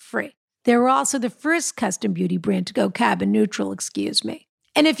cruelty-free. They're also the first custom beauty brand to go carbon neutral,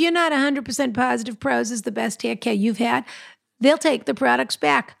 And if you're not 100% positive Prose is the best hair care you've had, they'll take the products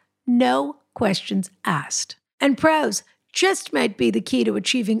back. No questions asked. And Prose just might be the key to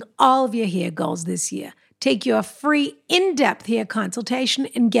achieving all of your hair goals this year. Take your free in-depth hair consultation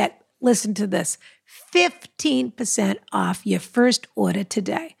and get, listen to this, 15% off your first order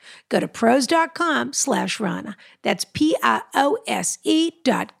today. Go to prose.com/Rana. That's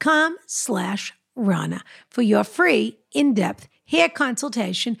PROSE.com/Rana for your free in-depth hair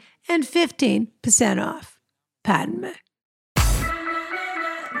consultation and 15% off. Pardon me.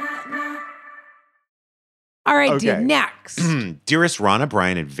 All right, dear, next. Dearest Rana,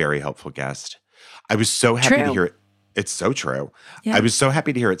 Brian, and very helpful guest. I was so happy to hear it. It's so true. Yeah. I was so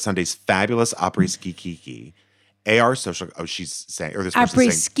happy to hear at Sunday's fabulous Après Ski Kiki. AR Social. Oh, she's saying, or this person's saying.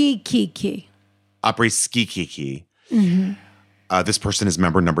 Après Ski Kiki. Après Ski Kiki. This person is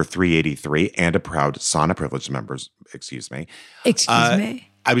member number 383 and a proud sauna privileged member. Excuse me.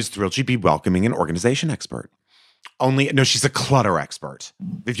 I was thrilled she'd be welcoming an organization expert. No, she's a clutter expert.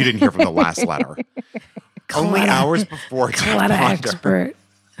 If you didn't hear from the last letter. Only hours before clutter expert.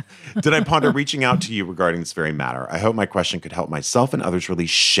 Did I ponder reaching out to you regarding this very matter? I hope my question could help myself and others release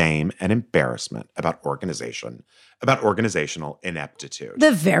shame and embarrassment about organizational ineptitude.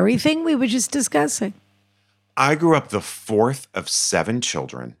 The very thing we were just discussing. I grew up the fourth of 7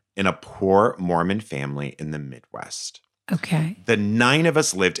 children in a poor Mormon family in the Midwest. Okay. The 9 of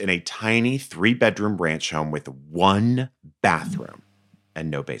us lived in a tiny 3-bedroom ranch home with 1 bathroom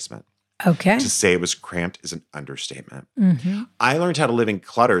and no basement. Okay. To say it was cramped is an understatement. Mm-hmm. I learned how to live in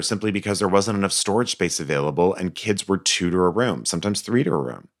clutter simply because there wasn't enough storage space available and kids were 2 to a room, sometimes 3 to a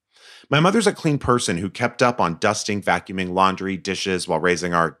room. My mother's a clean person who kept up on dusting, vacuuming, laundry, dishes while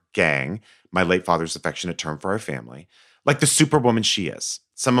raising our gang, my late father's affectionate term for our family, like the superwoman she is.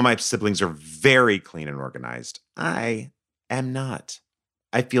 Some of my siblings are very clean and organized. I am not.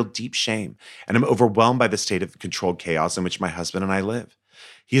 I feel deep shame and I'm overwhelmed by the state of controlled chaos in which my husband and I live.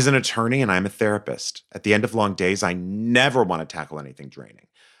 He is an attorney and I'm a therapist. At the end of long days, I never want to tackle anything draining.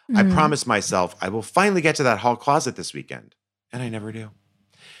 I promised myself I will finally get to that hall closet this weekend, and I never do.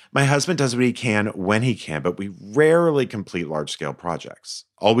 My husband does what he can when he can, but we rarely complete large-scale projects.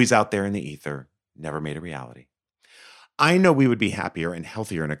 Always out there in the ether, never made a reality. I know we would be happier and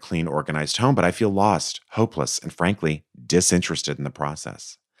healthier in a clean, organized home, but I feel lost, hopeless, and frankly, disinterested in the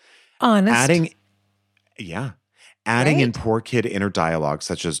process. Honest. Adding in poor kid inner dialogue,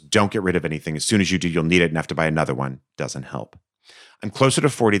 such as don't get rid of anything. As soon as you do, you'll need it and have to buy another one, doesn't help. I'm closer to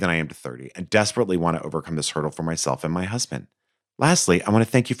 40 than I am to 30 and desperately want to overcome this hurdle for myself and my husband. Lastly, I want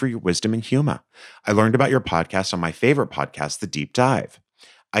to thank you for your wisdom and humor. I learned about your podcast on my favorite podcast, The Deep Dive.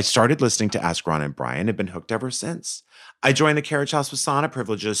 I started listening to Ask Ron and Brian and have been hooked ever since. I joined the carriage house with sauna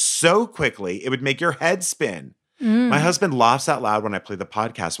privileges so quickly it would make your head spin. My husband laughs out loud when I play the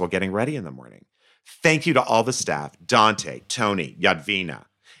podcast while getting ready in the morning. Thank you to all the staff, Dante, Tony, Yadvina,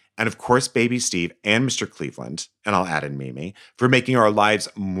 and of course, baby Steve and Mr. Cleveland, and I'll add in Mimi, for making our lives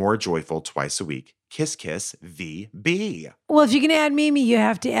more joyful twice a week. Kiss, kiss, VB. Well, if you can add Mimi, you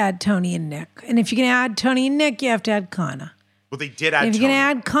have to add Tony and Nick. And if you can add Tony and Nick, you have to add Connor. Well, they did add If Tony. you're going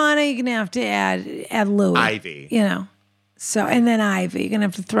to add Connor, you're going to have to add Louie. Ivy. You know. So, and then Ivy. You're going to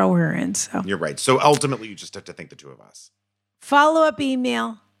have to throw her in. So You're right. So ultimately, you just have to think the 2 of us. Follow-up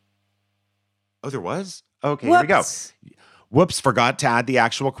email. Oh, there was? Okay, Whoops. Here we go. Whoops, forgot to add the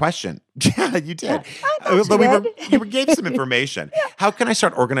actual question. Yeah, you did. I thought You gave some information. How can I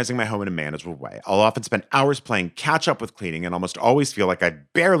start organizing my home in a manageable way? I'll often spend hours playing catch up with cleaning and almost always feel like I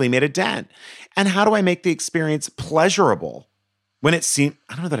barely made a dent. And how do I make the experience pleasurable? When it seems,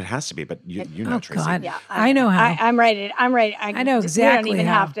 I don't know that it has to be, but you know, Tracy. God. Yeah, I know how. I'm ready. I know exactly We don't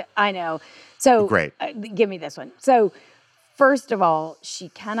even how. have to. I know. So Great. Give me this one. So first of all, she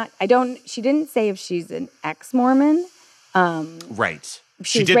cannot. She didn't say if she's an ex-Mormon. Right.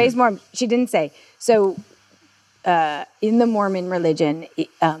 She's raised Mormon. She didn't say. So in the Mormon religion,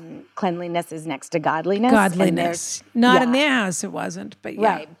 cleanliness is next to godliness. Godliness. Not in their house, it wasn't, but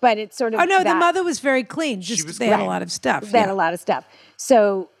yeah. Right, but it's sort of. Oh, no, the that. mother was very clean. Just was they had a clean. lot of stuff. They had a lot of stuff.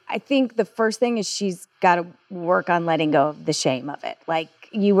 So I think the first thing is she's got to work on letting go of the shame of it. Like,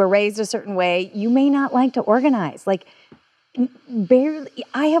 you were raised a certain way. You may not like to organize. Like, barely.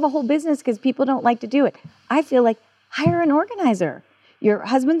 I have a whole business because people don't like to do it. I feel like hire an organizer. Your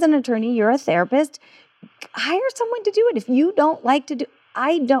husband's an attorney. You're a therapist. Hire someone to do it. If you don't like to do,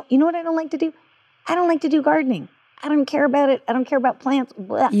 you know what I don't like to do? I don't like to do gardening. I don't care about it. I don't care about plants.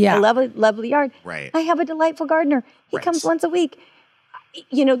 Blah. Yeah. I love a lovely yard. Right. I have a delightful gardener. He Right. comes once a week.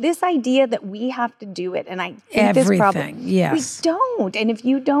 You know, this idea that we have to do it, and I think Everything, this problem, yes. we don't. And if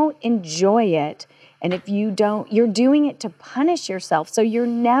you don't enjoy it, and if you don't, you're doing it to punish yourself. So you're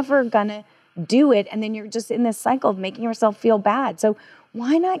never gonna do it, and then you're just in this cycle of making yourself feel bad. So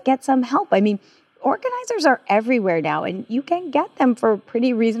why not get some help? I mean, organizers are everywhere now, and you can get them for a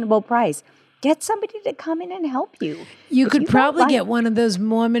pretty reasonable price. Get somebody to come in and help you. You If could don't probably like- get one of those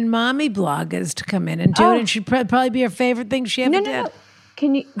Mormon mommy bloggers to come in and do it, and she'd probably be her favorite thing she ever did. No.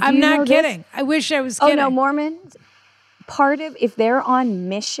 Can you? Do I'm you know not this? kidding. I wish I was Oh kidding. no, Mormons. Part of if they're on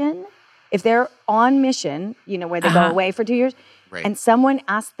mission, you know, where they go away for 2 years, Right. and someone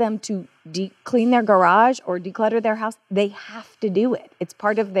asks them to clean their garage or declutter their house, they have to do it. It's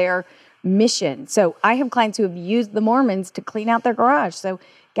part of their mission. So I have clients who have used the Mormons to clean out their garage. So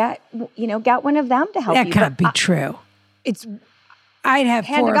get one of them to help you. That can't But be true. It's I'd have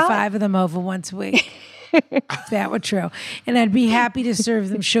Hand 4 to or God. 5 of them over once a week. if that were true. And I'd be happy to serve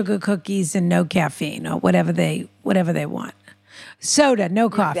them sugar cookies and no caffeine or whatever they want. Soda, no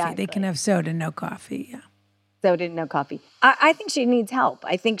coffee. Exactly. They can have soda, no coffee. Yeah. Soda, no coffee. I think she needs help.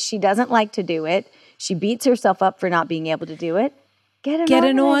 I think she doesn't like to do it. She beats herself up for not being able to do it. Get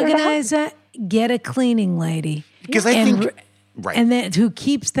an organizer. Get a cleaning lady. Because I think... Right. And then who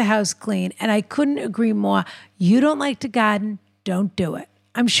keeps the house clean. And I couldn't agree more. You don't like to garden, don't do it.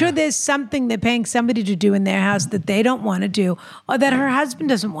 I'm sure there's something they're paying somebody to do in their house that they don't want to do or that her husband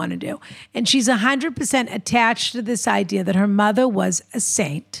doesn't want to do. And she's 100% attached to this idea that her mother was a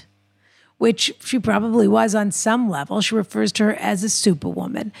saint, which she probably was on some level. She refers to her as a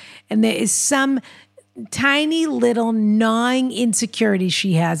superwoman. And there is some tiny little gnawing insecurity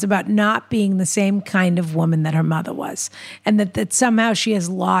she has about not being the same kind of woman that her mother was, and that somehow she has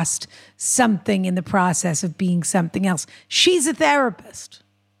lost something in the process of being something else. She's a therapist.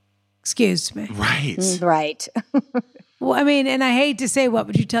 Excuse me. Right. Well, I mean, and I hate to say, what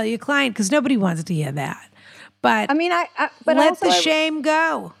would you tell your client? Because nobody wants to hear that. But I mean, but let the shame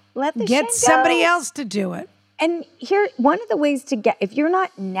go. Get somebody else to do it. And here, one of the ways to get, if you're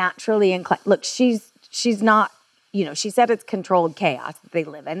not naturally inclined, look, she's not, she said it's controlled chaos that they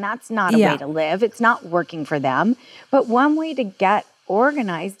live in. That's not a way to live. It's not working for them. But one way to get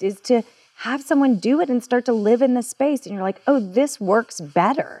organized is to have someone do it and start to live in the space. And you're like, oh, this works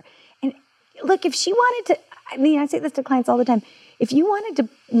better. And look, if she wanted to, I say this to clients all the time. If you wanted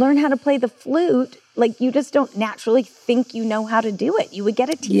to learn how to play the flute, like you just don't naturally think you know how to do it. You would get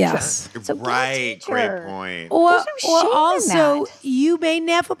a teacher. Yes. So right. Great point. Or shame also, in that. you may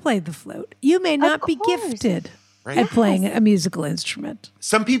never play the flute. You may not be gifted at playing a musical instrument.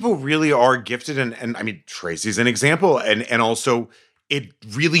 Some people really are gifted, and I mean, Tracy's an example, and also it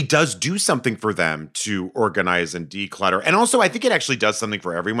really does do something for them to organize and declutter. And also, I think it actually does something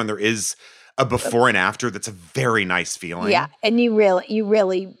for everyone. There is a before and after that's a very nice feeling. Yeah, and you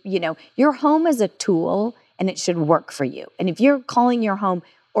really, your home is a tool and it should work for you. And if you're calling your home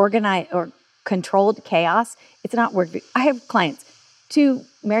organized or controlled chaos, it's not working. I have clients, 2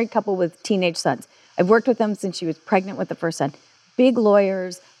 married couple with teenage sons. I've worked with them since she was pregnant with the first son. Big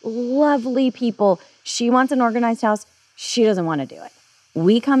lawyers, lovely people. She wants an organized house. She doesn't want to do it.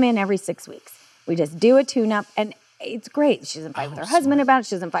 We come in every 6 weeks. We just do a tune-up, and it's great. She doesn't fight with her husband about it.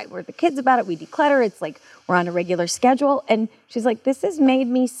 She doesn't fight with the kids about it. We declutter. It's like we're on a regular schedule. And she's like, this has made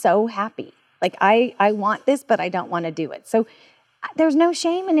me so happy. Like, I want this, but I don't want to do it. So there's no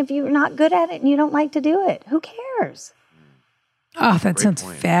shame. And if you're not good at it and you don't like to do it, who cares? Oh, that sounds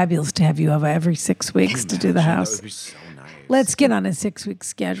fabulous to have you over every 6 weeks to do the house. That would be so nice. Let's get on a 6-week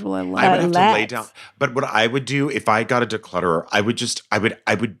schedule. I would have to lay down. But what I would do if I got a declutterer,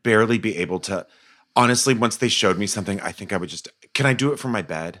 I would barely be able to. Honestly, once they showed me something, I think I would just, can I do it from my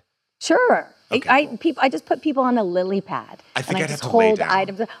bed? Sure. Okay, I just put people on a lily pad. I think and I'd have just to hold lay down.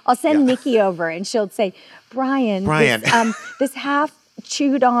 items. I'll send Nikki over and she'll say, Brian. This half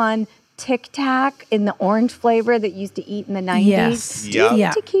chewed on Tic Tac in the orange flavor that you used to eat in the 90s. Yes. Do you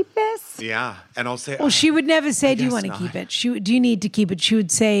need to keep this? Yeah. And I'll say, well, she would never say, do you want to keep it? Do you need to keep it? She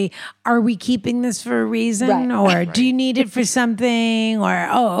would say, are we keeping this for a reason? Right. Or do you need it for something? Or,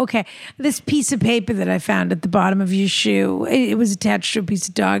 oh, okay. This piece of paper that I found at the bottom of your shoe, it was attached to a piece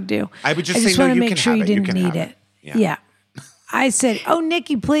of dog do. I would just say, no, want to you make can sure have you it. didn't need it. Yeah. I said, oh,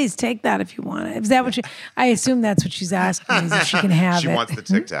 Nikki, please take that if you want it. Is that what I assume that's what she's asking, is if she can have it. She wants the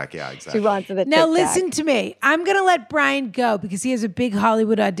Tic Tac, yeah, exactly. She wants the Tic Tac. Now listen to me. I'm going to let Brian go because he has a big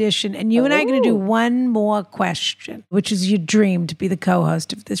Hollywood audition, and you and I are going to do one more question, which is your dream to be the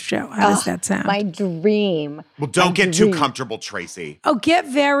co-host of this show. How does that sound? My dream. Well, don't get too comfortable, Tracy. Oh, get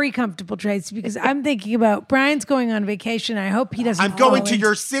very comfortable, Tracy, because I'm thinking about Brian's going on vacation. I hope he doesn't. I'm going to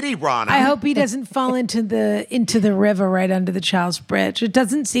your city, Ronna. I hope he doesn't fall into the river right under the Charles Bridge. It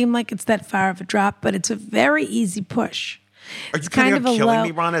doesn't seem like it's that far of a drop, but it's a very easy push. Are you kind of killing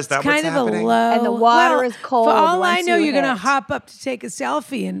me, Ronna? Is that what's happening? And the water is cold. For all I know, you're going to hop up to take a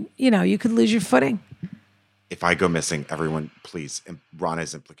selfie, and you could lose your footing. If I go missing, everyone, please. Ronna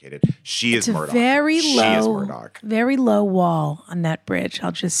is implicated. She is Murdoch. She is Murdoch. Very low wall on that bridge.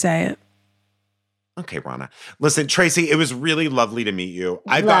 I'll just say it. Okay, Ronna. Listen, Tracy, it was really lovely to meet you.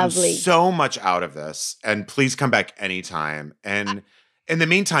 I've gotten so much out of this, and please come back anytime. And in the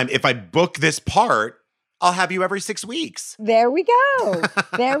meantime, if I book this part, I'll have you every 6 weeks. There we go.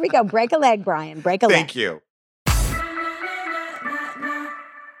 There we go. Break a leg, Brian. Break a leg. Thank you.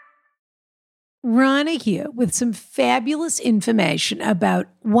 Ronna here with some fabulous information about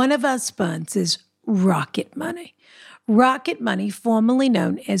one of our sponsors, Rocket Money. Rocket Money, formerly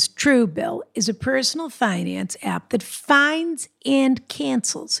known as Truebill, is a personal finance app that finds and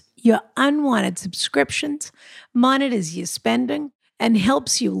cancels your unwanted subscriptions, monitors your spending, and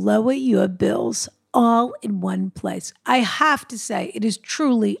helps you lower your bills all in one place. I have to say, it is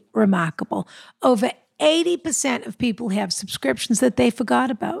truly remarkable. Over 80% of people have subscriptions that they forgot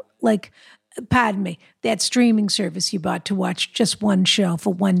about, like, pardon me, that streaming service you bought to watch just one show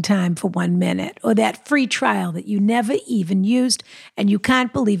for one time for 1 minute, or that free trial that you never even used and you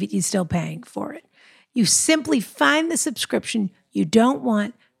can't believe it, you're still paying for it. You simply find the subscription you don't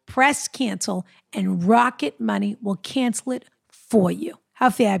want, press cancel, and Rocket Money will cancel it for you. How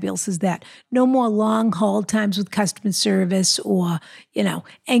fabulous is that? No more long hold times with customer service or,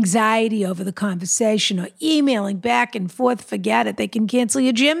 anxiety over the conversation or emailing back and forth. Forget it. They can cancel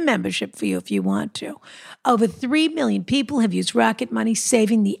your gym membership for you if you want to. Over 3 million people have used Rocket Money,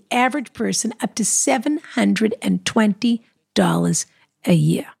 saving the average person up to $720 a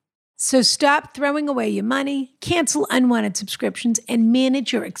year. So stop throwing away your money, cancel unwanted subscriptions, and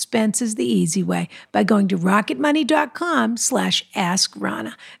manage your expenses the easy way by going to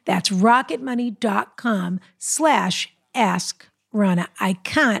rocketmoney.com/AskRana. That's rocketmoney.com/AskRana. I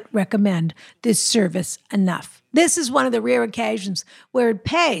can't recommend this service enough. This is one of the rare occasions where it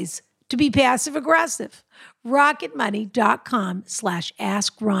pays to be passive aggressive.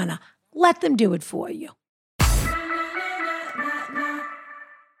 rocketmoney.com/AskRana. Let them do it for you.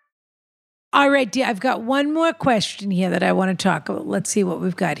 All right, dear, I've got one more question here that I want to talk about. Let's see what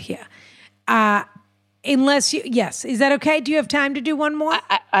we've got here. Yes, is that okay? Do you have time to do one more?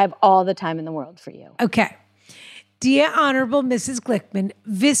 I have all the time in the world for you. Okay. Dear Honorable Mrs. Glickman,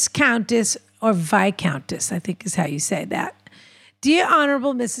 Viscountess or Viscountess, I think is how you say that. Dear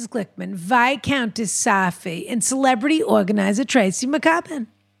Honorable Mrs. Glickman, Viscountess Safi, and celebrity organizer Tracy McCubbin.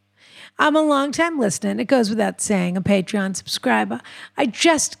 I'm a longtime listener, and it goes without saying, a Patreon subscriber. I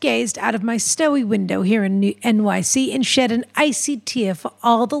just gazed out of my snowy window here in NYC and shed an icy tear for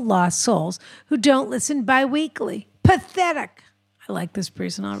all the lost souls who don't listen bi-weekly. Pathetic. I like this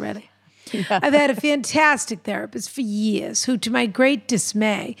person already. Yeah. I've had a fantastic therapist for years who, to my great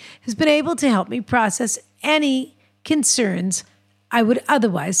dismay, has been able to help me process any concerns I would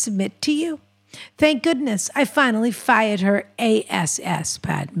otherwise submit to you. Thank goodness I finally fired her ASS,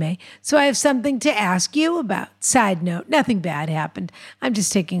 Padme, so I have something to ask you about. Side note, nothing bad happened. I'm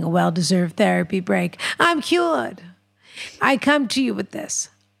just taking a well-deserved therapy break. I'm cured. I come to you with this.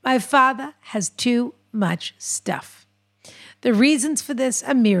 My father has too much stuff. The reasons for this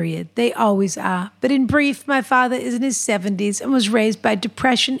are myriad. They always are. But in brief, my father is in his 70s and was raised by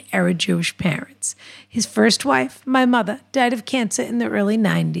Depression-era Jewish parents. His first wife, my mother, died of cancer in the early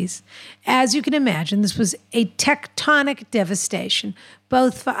 90s. As you can imagine, this was a tectonic devastation,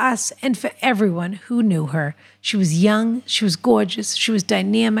 both for us and for everyone who knew her. She was young, she was gorgeous, she was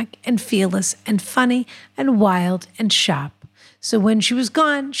dynamic and fearless and funny and wild and sharp. So when she was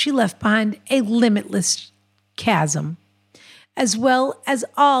gone, she left behind a limitless chasm, as well as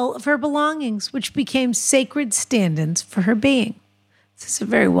all of her belongings, which became sacred stand-ins for her being. This is a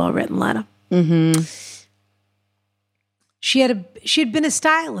very well-written letter. Mm-hmm. She had been a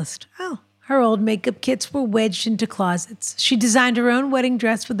stylist. Her old makeup kits were wedged into closets. She designed her own wedding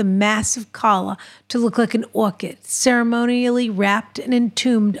dress with a massive collar to look like an orchid, ceremonially wrapped and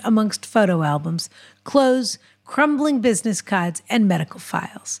entombed amongst photo albums, clothes, crumbling business cards, and medical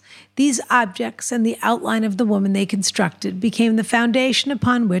files. These objects and the outline of the woman they constructed became the foundation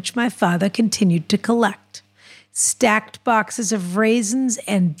upon which my father continued to collect. Stacked boxes of raisins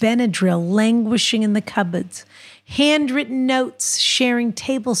and Benadryl languishing in the cupboards, handwritten notes sharing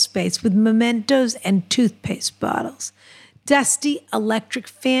table space with mementos and toothpaste bottles, dusty electric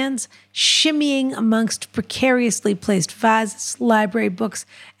fans shimmying amongst precariously placed vases, library books,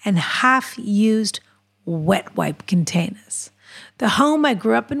 and half-used wet wipe containers. The home I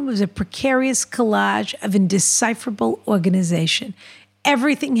grew up in was a precarious collage of indecipherable organization.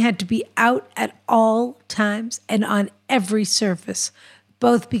 Everything had to be out at all times and on every surface,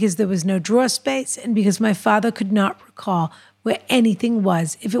 both because there was no drawer space and because my father could not recall where anything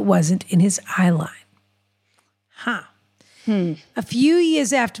was if it wasn't in his eye line. A few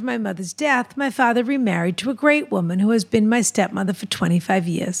years after my mother's death, my father remarried to a great woman who has been my stepmother for 25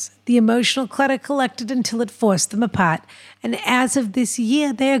 years. The emotional clutter collected until it forced them apart, and as of this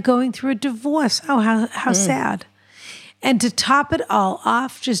year, they are going through a divorce. Oh, how sad. And to top it all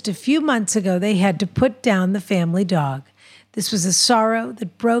off, just a few months ago, they had to put down the family dog. This was a sorrow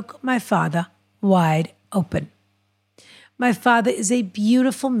that broke my father wide open. My father is a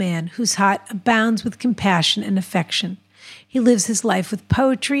beautiful man whose heart abounds with compassion and affection. He lives his life with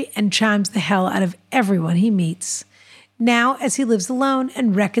poetry and charms the hell out of everyone he meets. Now, as he lives alone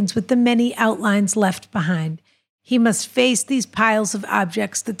and reckons with the many outlines left behind, He must face these piles of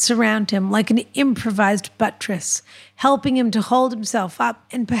objects that surround him like an improvised buttress, helping him to hold himself up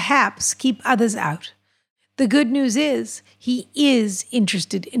and perhaps keep others out. The good news is he is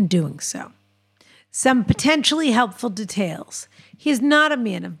interested in doing so. Some potentially helpful details. He is not a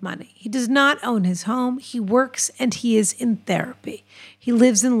man of money. He does not own his home. He works and he is in therapy. He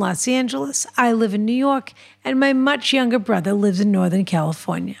lives in Los Angeles. I live in New York, and my much younger brother lives in Northern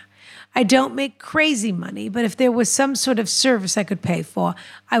California. I don't make crazy money, but if there was some sort of service I could pay for,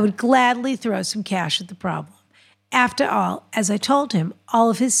 I would gladly throw some cash at the problem. After all, as I told him, all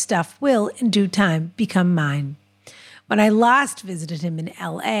of his stuff will, in due time, become mine. When I last visited him in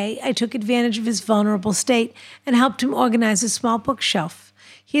L.A., I took advantage of his vulnerable state and helped him organize a small bookshelf.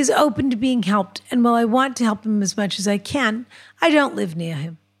 He is open to being helped, and while I want to help him as much as I can, I don't live near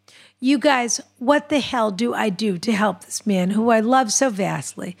him. You guys, what the hell do I do to help this man who I love so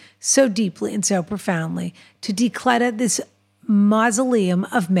vastly, so deeply, and so profoundly, to declutter this mausoleum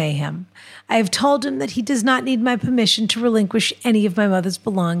of mayhem? I have told him that he does not need my permission to relinquish any of my mother's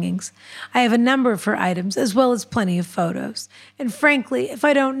belongings. I have a number of her items, as well as plenty of photos. And frankly, if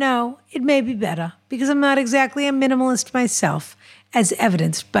I don't know, it may be better, because I'm not exactly a minimalist myself, as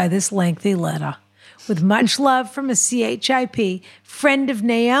evidenced by this lengthy letter. With much love from a CHIP, friend of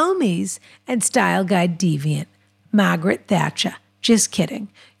Naomi's and Style Guide Deviant, Margaret Thatcher. Just kidding.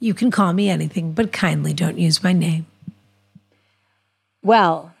 You can call me anything, but kindly don't use my name.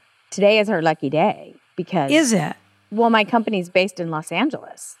 Well, today is her lucky day because... Is it? Well, my company's based in Los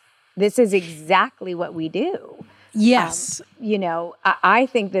Angeles. This is exactly what we do. Yes. I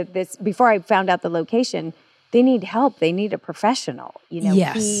think that this, before I found out the location, they need help. They need a professional.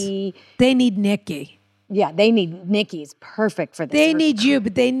 Yes. They need Nikki. Yeah, they need Nikki's perfect for this. They need you,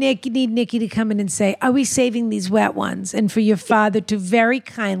 but they need Nikki to come in and say, are we saving these wet ones? And for your father to very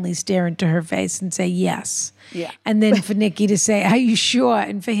kindly stare into her face and say, yes. Yeah. And then for Nikki to say, are you sure?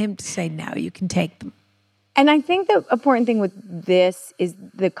 And for him to say, no, you can take them. And I think the important thing with this is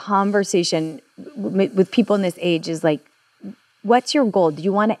the conversation with people in this age is like, what's your goal? Do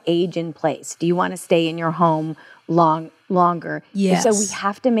you want to age in place? Do you want to stay in your home longer? Yes. So we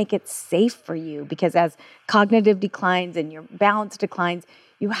have to make it safe for you because as cognitive declines and your balance declines,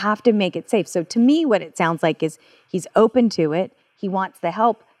 you have to make it safe. So to me, what it sounds like is he's open to it. He wants the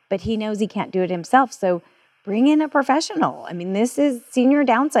help, but he knows he can't do it himself. So bring in a professional. I mean, this is senior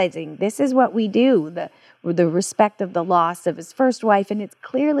downsizing. This is what we do. The respect of the loss of his first wife. And it's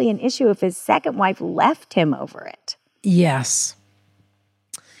clearly an issue if his second wife left him over it. Yes.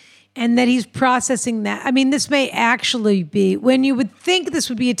 And that he's processing that. I mean, this may actually be, when you would think this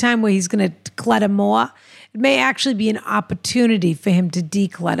would be a time where he's going to clutter more, it may actually be an opportunity for him to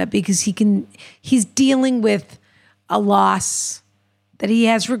declutter because he's dealing with a loss that he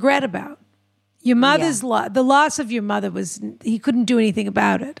has regret about. Your mother's the loss of your mother he couldn't do anything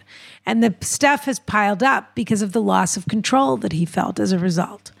about it. And the stuff has piled up because of the loss of control that he felt as a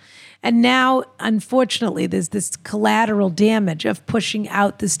result. And now, unfortunately, there's this collateral damage of pushing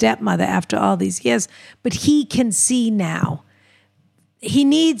out the stepmother after all these years. But he can see now. He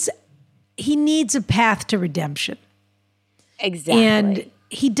needs a path to redemption. Exactly. And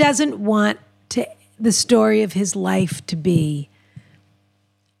he doesn't want the story of his life to be,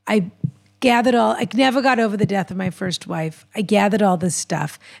 I never got over the death of my first wife. I gathered all this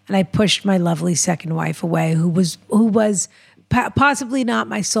stuff and I pushed my lovely second wife away, who was possibly not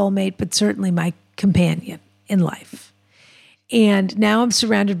my soulmate, but certainly my companion in life. And now I'm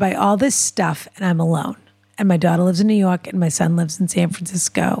surrounded by all this stuff and I'm alone. And my daughter lives in New York and my son lives in San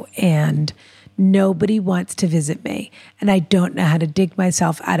Francisco and nobody wants to visit me. And I don't know how to dig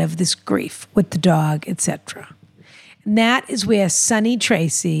myself out of this grief with the dog, etc. And that is where Sunny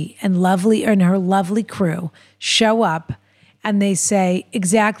Tracy and her lovely crew show up and they say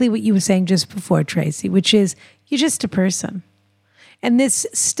exactly what you were saying just before, Tracy, which is you're just a person. And this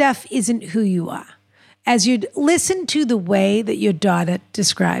stuff isn't who you are. As you listen to the way that your daughter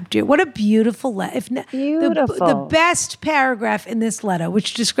described you, what a beautiful letter. Beautiful. The best paragraph in this letter,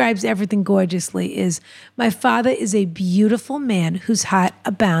 which describes everything gorgeously, is, my father is a beautiful man whose heart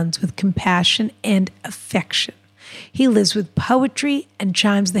abounds with compassion and affection. He lives with poetry and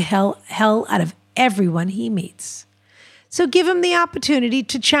charms the hell out of everyone he meets. So give him the opportunity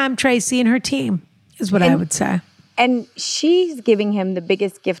to charm Tracy and her team, is what I would say. And she's giving him the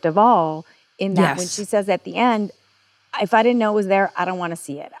biggest gift of all in that when she says at the end, if I didn't know it was there, I don't want to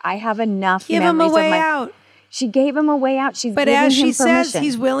see it. I have enough Give memories him a way of out. She gave him a way out. She's But giving as him she permission. says,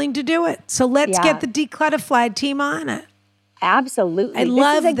 he's willing to do it. So let's get the Declutter Flag team on it. Absolutely. I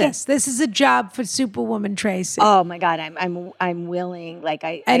love this. This is a job for Superwoman Tracy. Oh my God, I'm willing. Like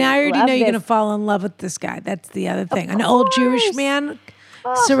I already know you're going to this. fall in love with this guy. That's the other thing. Of An old course. Jewish man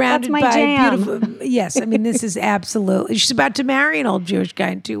Oh, surrounded that's my by jam. beautiful. Yes, I mean this is absolutely. She's about to marry an old Jewish guy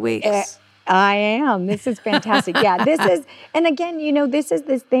in 2 weeks. I am. This is fantastic. Yeah, this is, and again, this is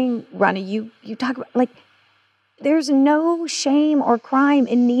this thing, Ronnie. You talk about like, there's no shame or crime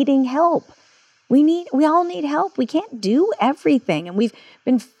in needing help. We all need help. We can't do everything. And we've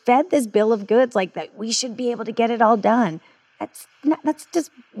been fed this bill of goods like that. We should be able to get it all done. That's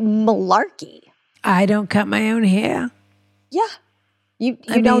just malarkey. I don't cut my own hair. Yeah. You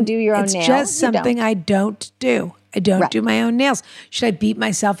don't do your own nails. It's just something I don't do. I don't do my own nails. Should I beat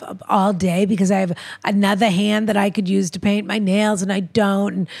myself up all day because I have another hand that I could use to paint my nails and I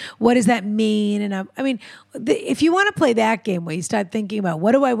don't? And what does that mean? And if you want to play that game where you start thinking about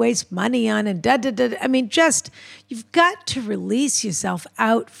what do I waste money on and I mean, you've got to release yourself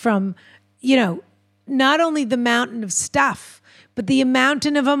out from, not only the mountain of stuff, but the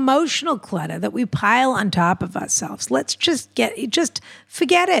mountain of emotional clutter that we pile on top of ourselves. Let's just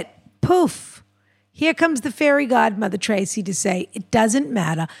forget it. Poof. Here comes the fairy godmother, Tracy, to say, it doesn't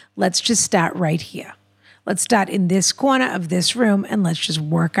matter. Let's just start right here. Let's start in this corner of this room and let's just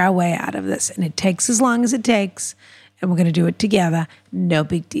work our way out of this. And it takes as long as it takes. And we're going to do it together. No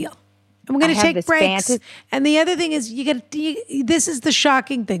big deal. And we're going to take breaks. And the other thing is, this is the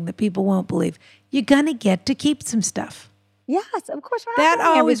shocking thing that people won't believe. You're going to get to keep some stuff. Yes, of course. We're not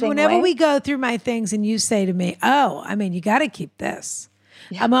that always, whenever we go through my things and you say to me, you got to keep this.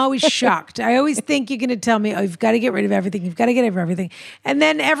 Yeah. I'm always shocked. I always think you're going to tell me, you've got to get rid of everything. You've got to get rid of everything. And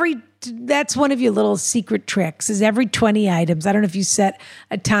then that's one of your little secret tricks is every 20 items. I don't know if you set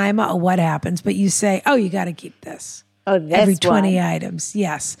a timer or what happens, but you say, you got to keep this. Oh, this every 20 items.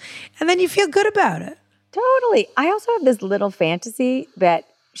 Yes. And then you feel good about it. Totally. I also have this little fantasy that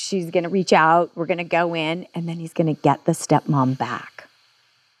she's going to reach out. We're going to go in and then he's going to get the stepmom back.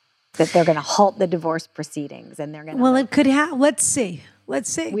 That they're going to halt the divorce proceedings and they're going to. Well, it could happen. Let's see. Or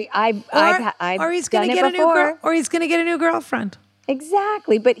he's going to get a new girlfriend.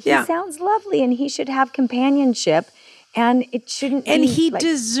 Exactly, but he sounds lovely, and he should have companionship, and it shouldn't. And he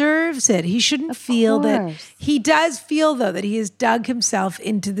deserves it. He shouldn't feel that. He does feel though that he has dug himself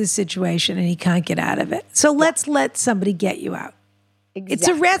into this situation and he can't get out of it. So let's let somebody get you out. Exactly. It's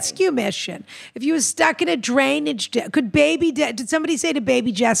a rescue mission. If you were stuck in a drainage, did somebody say to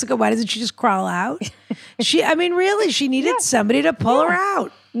baby Jessica, why doesn't she just crawl out? She needed somebody to pull her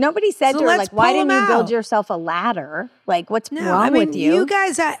out. Nobody said to her, why didn't you build yourself a ladder? What's wrong with you? You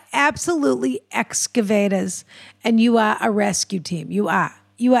guys are absolutely excavators and you are a rescue team. You are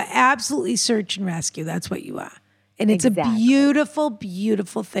absolutely search and rescue. That's what you are. And it's a beautiful,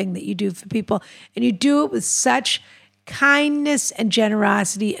 beautiful thing that you do for people. And you do it with such kindness and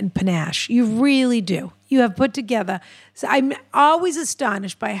generosity and panache. You really do. You have put together. So I'm always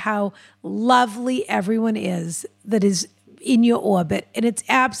astonished by how lovely everyone is that is in your orbit. And it's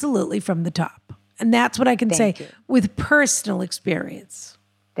absolutely from the top. And that's what I can say with personal experience.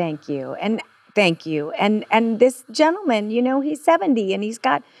 Thank you. And thank you. And this gentleman, he's 70 and he's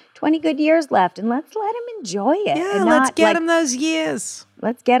got 20 good years left. And let's let him enjoy it. Yeah, let's get him those years.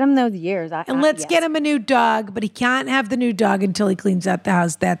 Let's get him those years. Let's get him a new dog, but he can't have the new dog until he cleans out the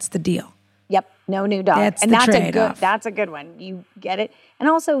house. That's the deal. Yep, no new dog. That's the trade-off. That's a good one. You get it? And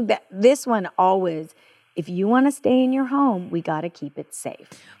also, this one always, if you want to stay in your home, we got to keep it safe.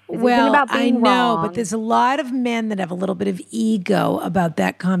 I know, but there's a lot of men that have a little bit of ego about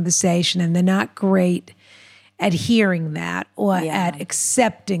that conversation, and they're not great at hearing that or at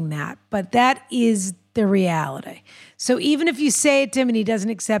accepting that. But that is the reality. So even if you say it to him and he doesn't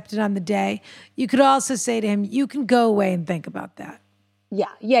accept it on the day, you could also say to him, you can go away and think about that. Yeah.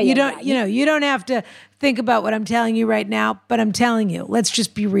 You don't have to think about what I'm telling you right now, but I'm telling you, let's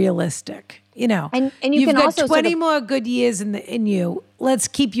just be realistic. And you've got 20 more good years in you. Let's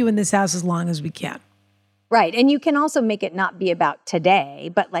keep you in this house as long as we can. Right. And you can also make it not be about today,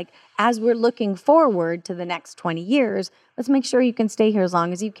 but as we're looking forward to the next 20 years, let's make sure you can stay here as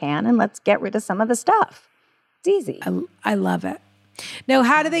long as you can and let's get rid of some of the stuff. It's easy. I love it. Now,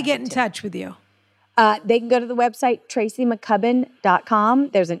 how do they get in touch with you? They can go to the website, tracymccubbin.com.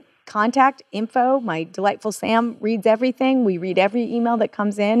 There's a contact info. My delightful Sam reads everything. We read every email that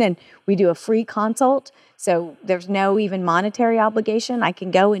comes in and we do a free consult. So there's no even monetary obligation. I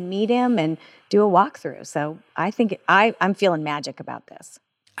can go and meet him and do a walkthrough. So I think I'm feeling magic about this.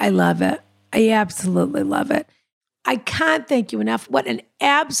 I love it. I absolutely love it. I can't thank you enough. What an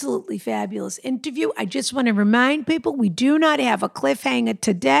absolutely fabulous interview. I just want to remind people we do not have a cliffhanger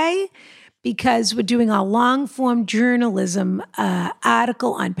today because we're doing a long-form journalism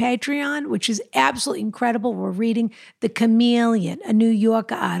article on Patreon, which is absolutely incredible. We're reading The Chameleon, a New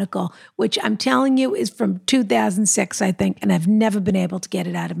Yorker article, which I'm telling you is from 2006, I think, and I've never been able to get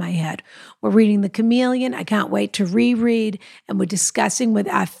it out of my head. We're reading The Chameleon. I can't wait to reread, and we're discussing with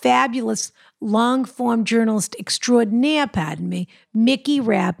our fabulous long-form journalist extraordinaire, Mickey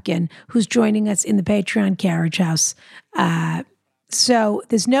Rapkin, who's joining us in the Patreon Carriage House. So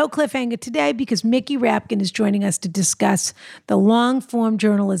there's no cliffhanger today because Mickey Rapkin is joining us to discuss the long-form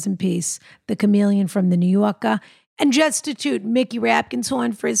journalism piece, The Chameleon from The New Yorker. And just to toot Mickey Rapkin's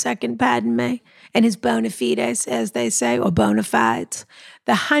horn for a second, and his bona fides, as they say, or bona fides,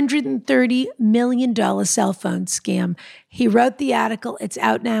 the $130 million cell phone scam. He wrote the article. It's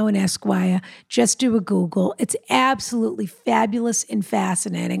out now in Esquire. Just do a Google. It's absolutely fabulous and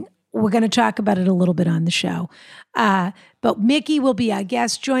fascinating. We're going to talk about it a little bit on the show. But Mickey will be our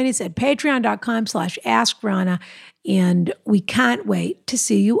guest. Join us at patreon.com/AskRana. And we can't wait to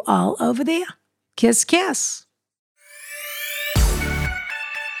see you all over there. Kiss, kiss.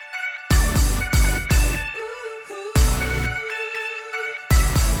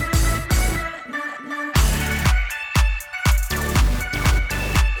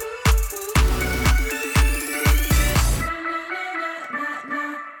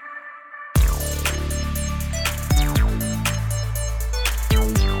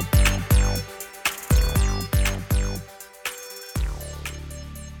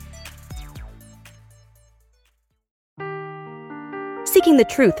 Seeking the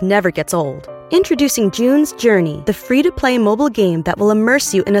truth never gets old. Introducing June's Journey, the free-to-play mobile game that will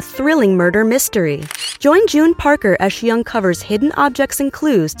immerse you in a thrilling murder mystery. Join June Parker as she uncovers hidden objects and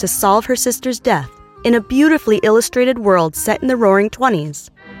clues to solve her sister's death in a beautifully illustrated world set in the Roaring '20s.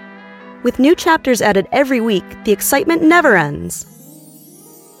 With new chapters added every week, the excitement never ends.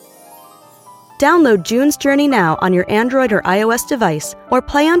 Download June's Journey now on your Android or iOS device or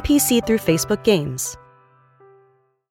play on PC through Facebook Games.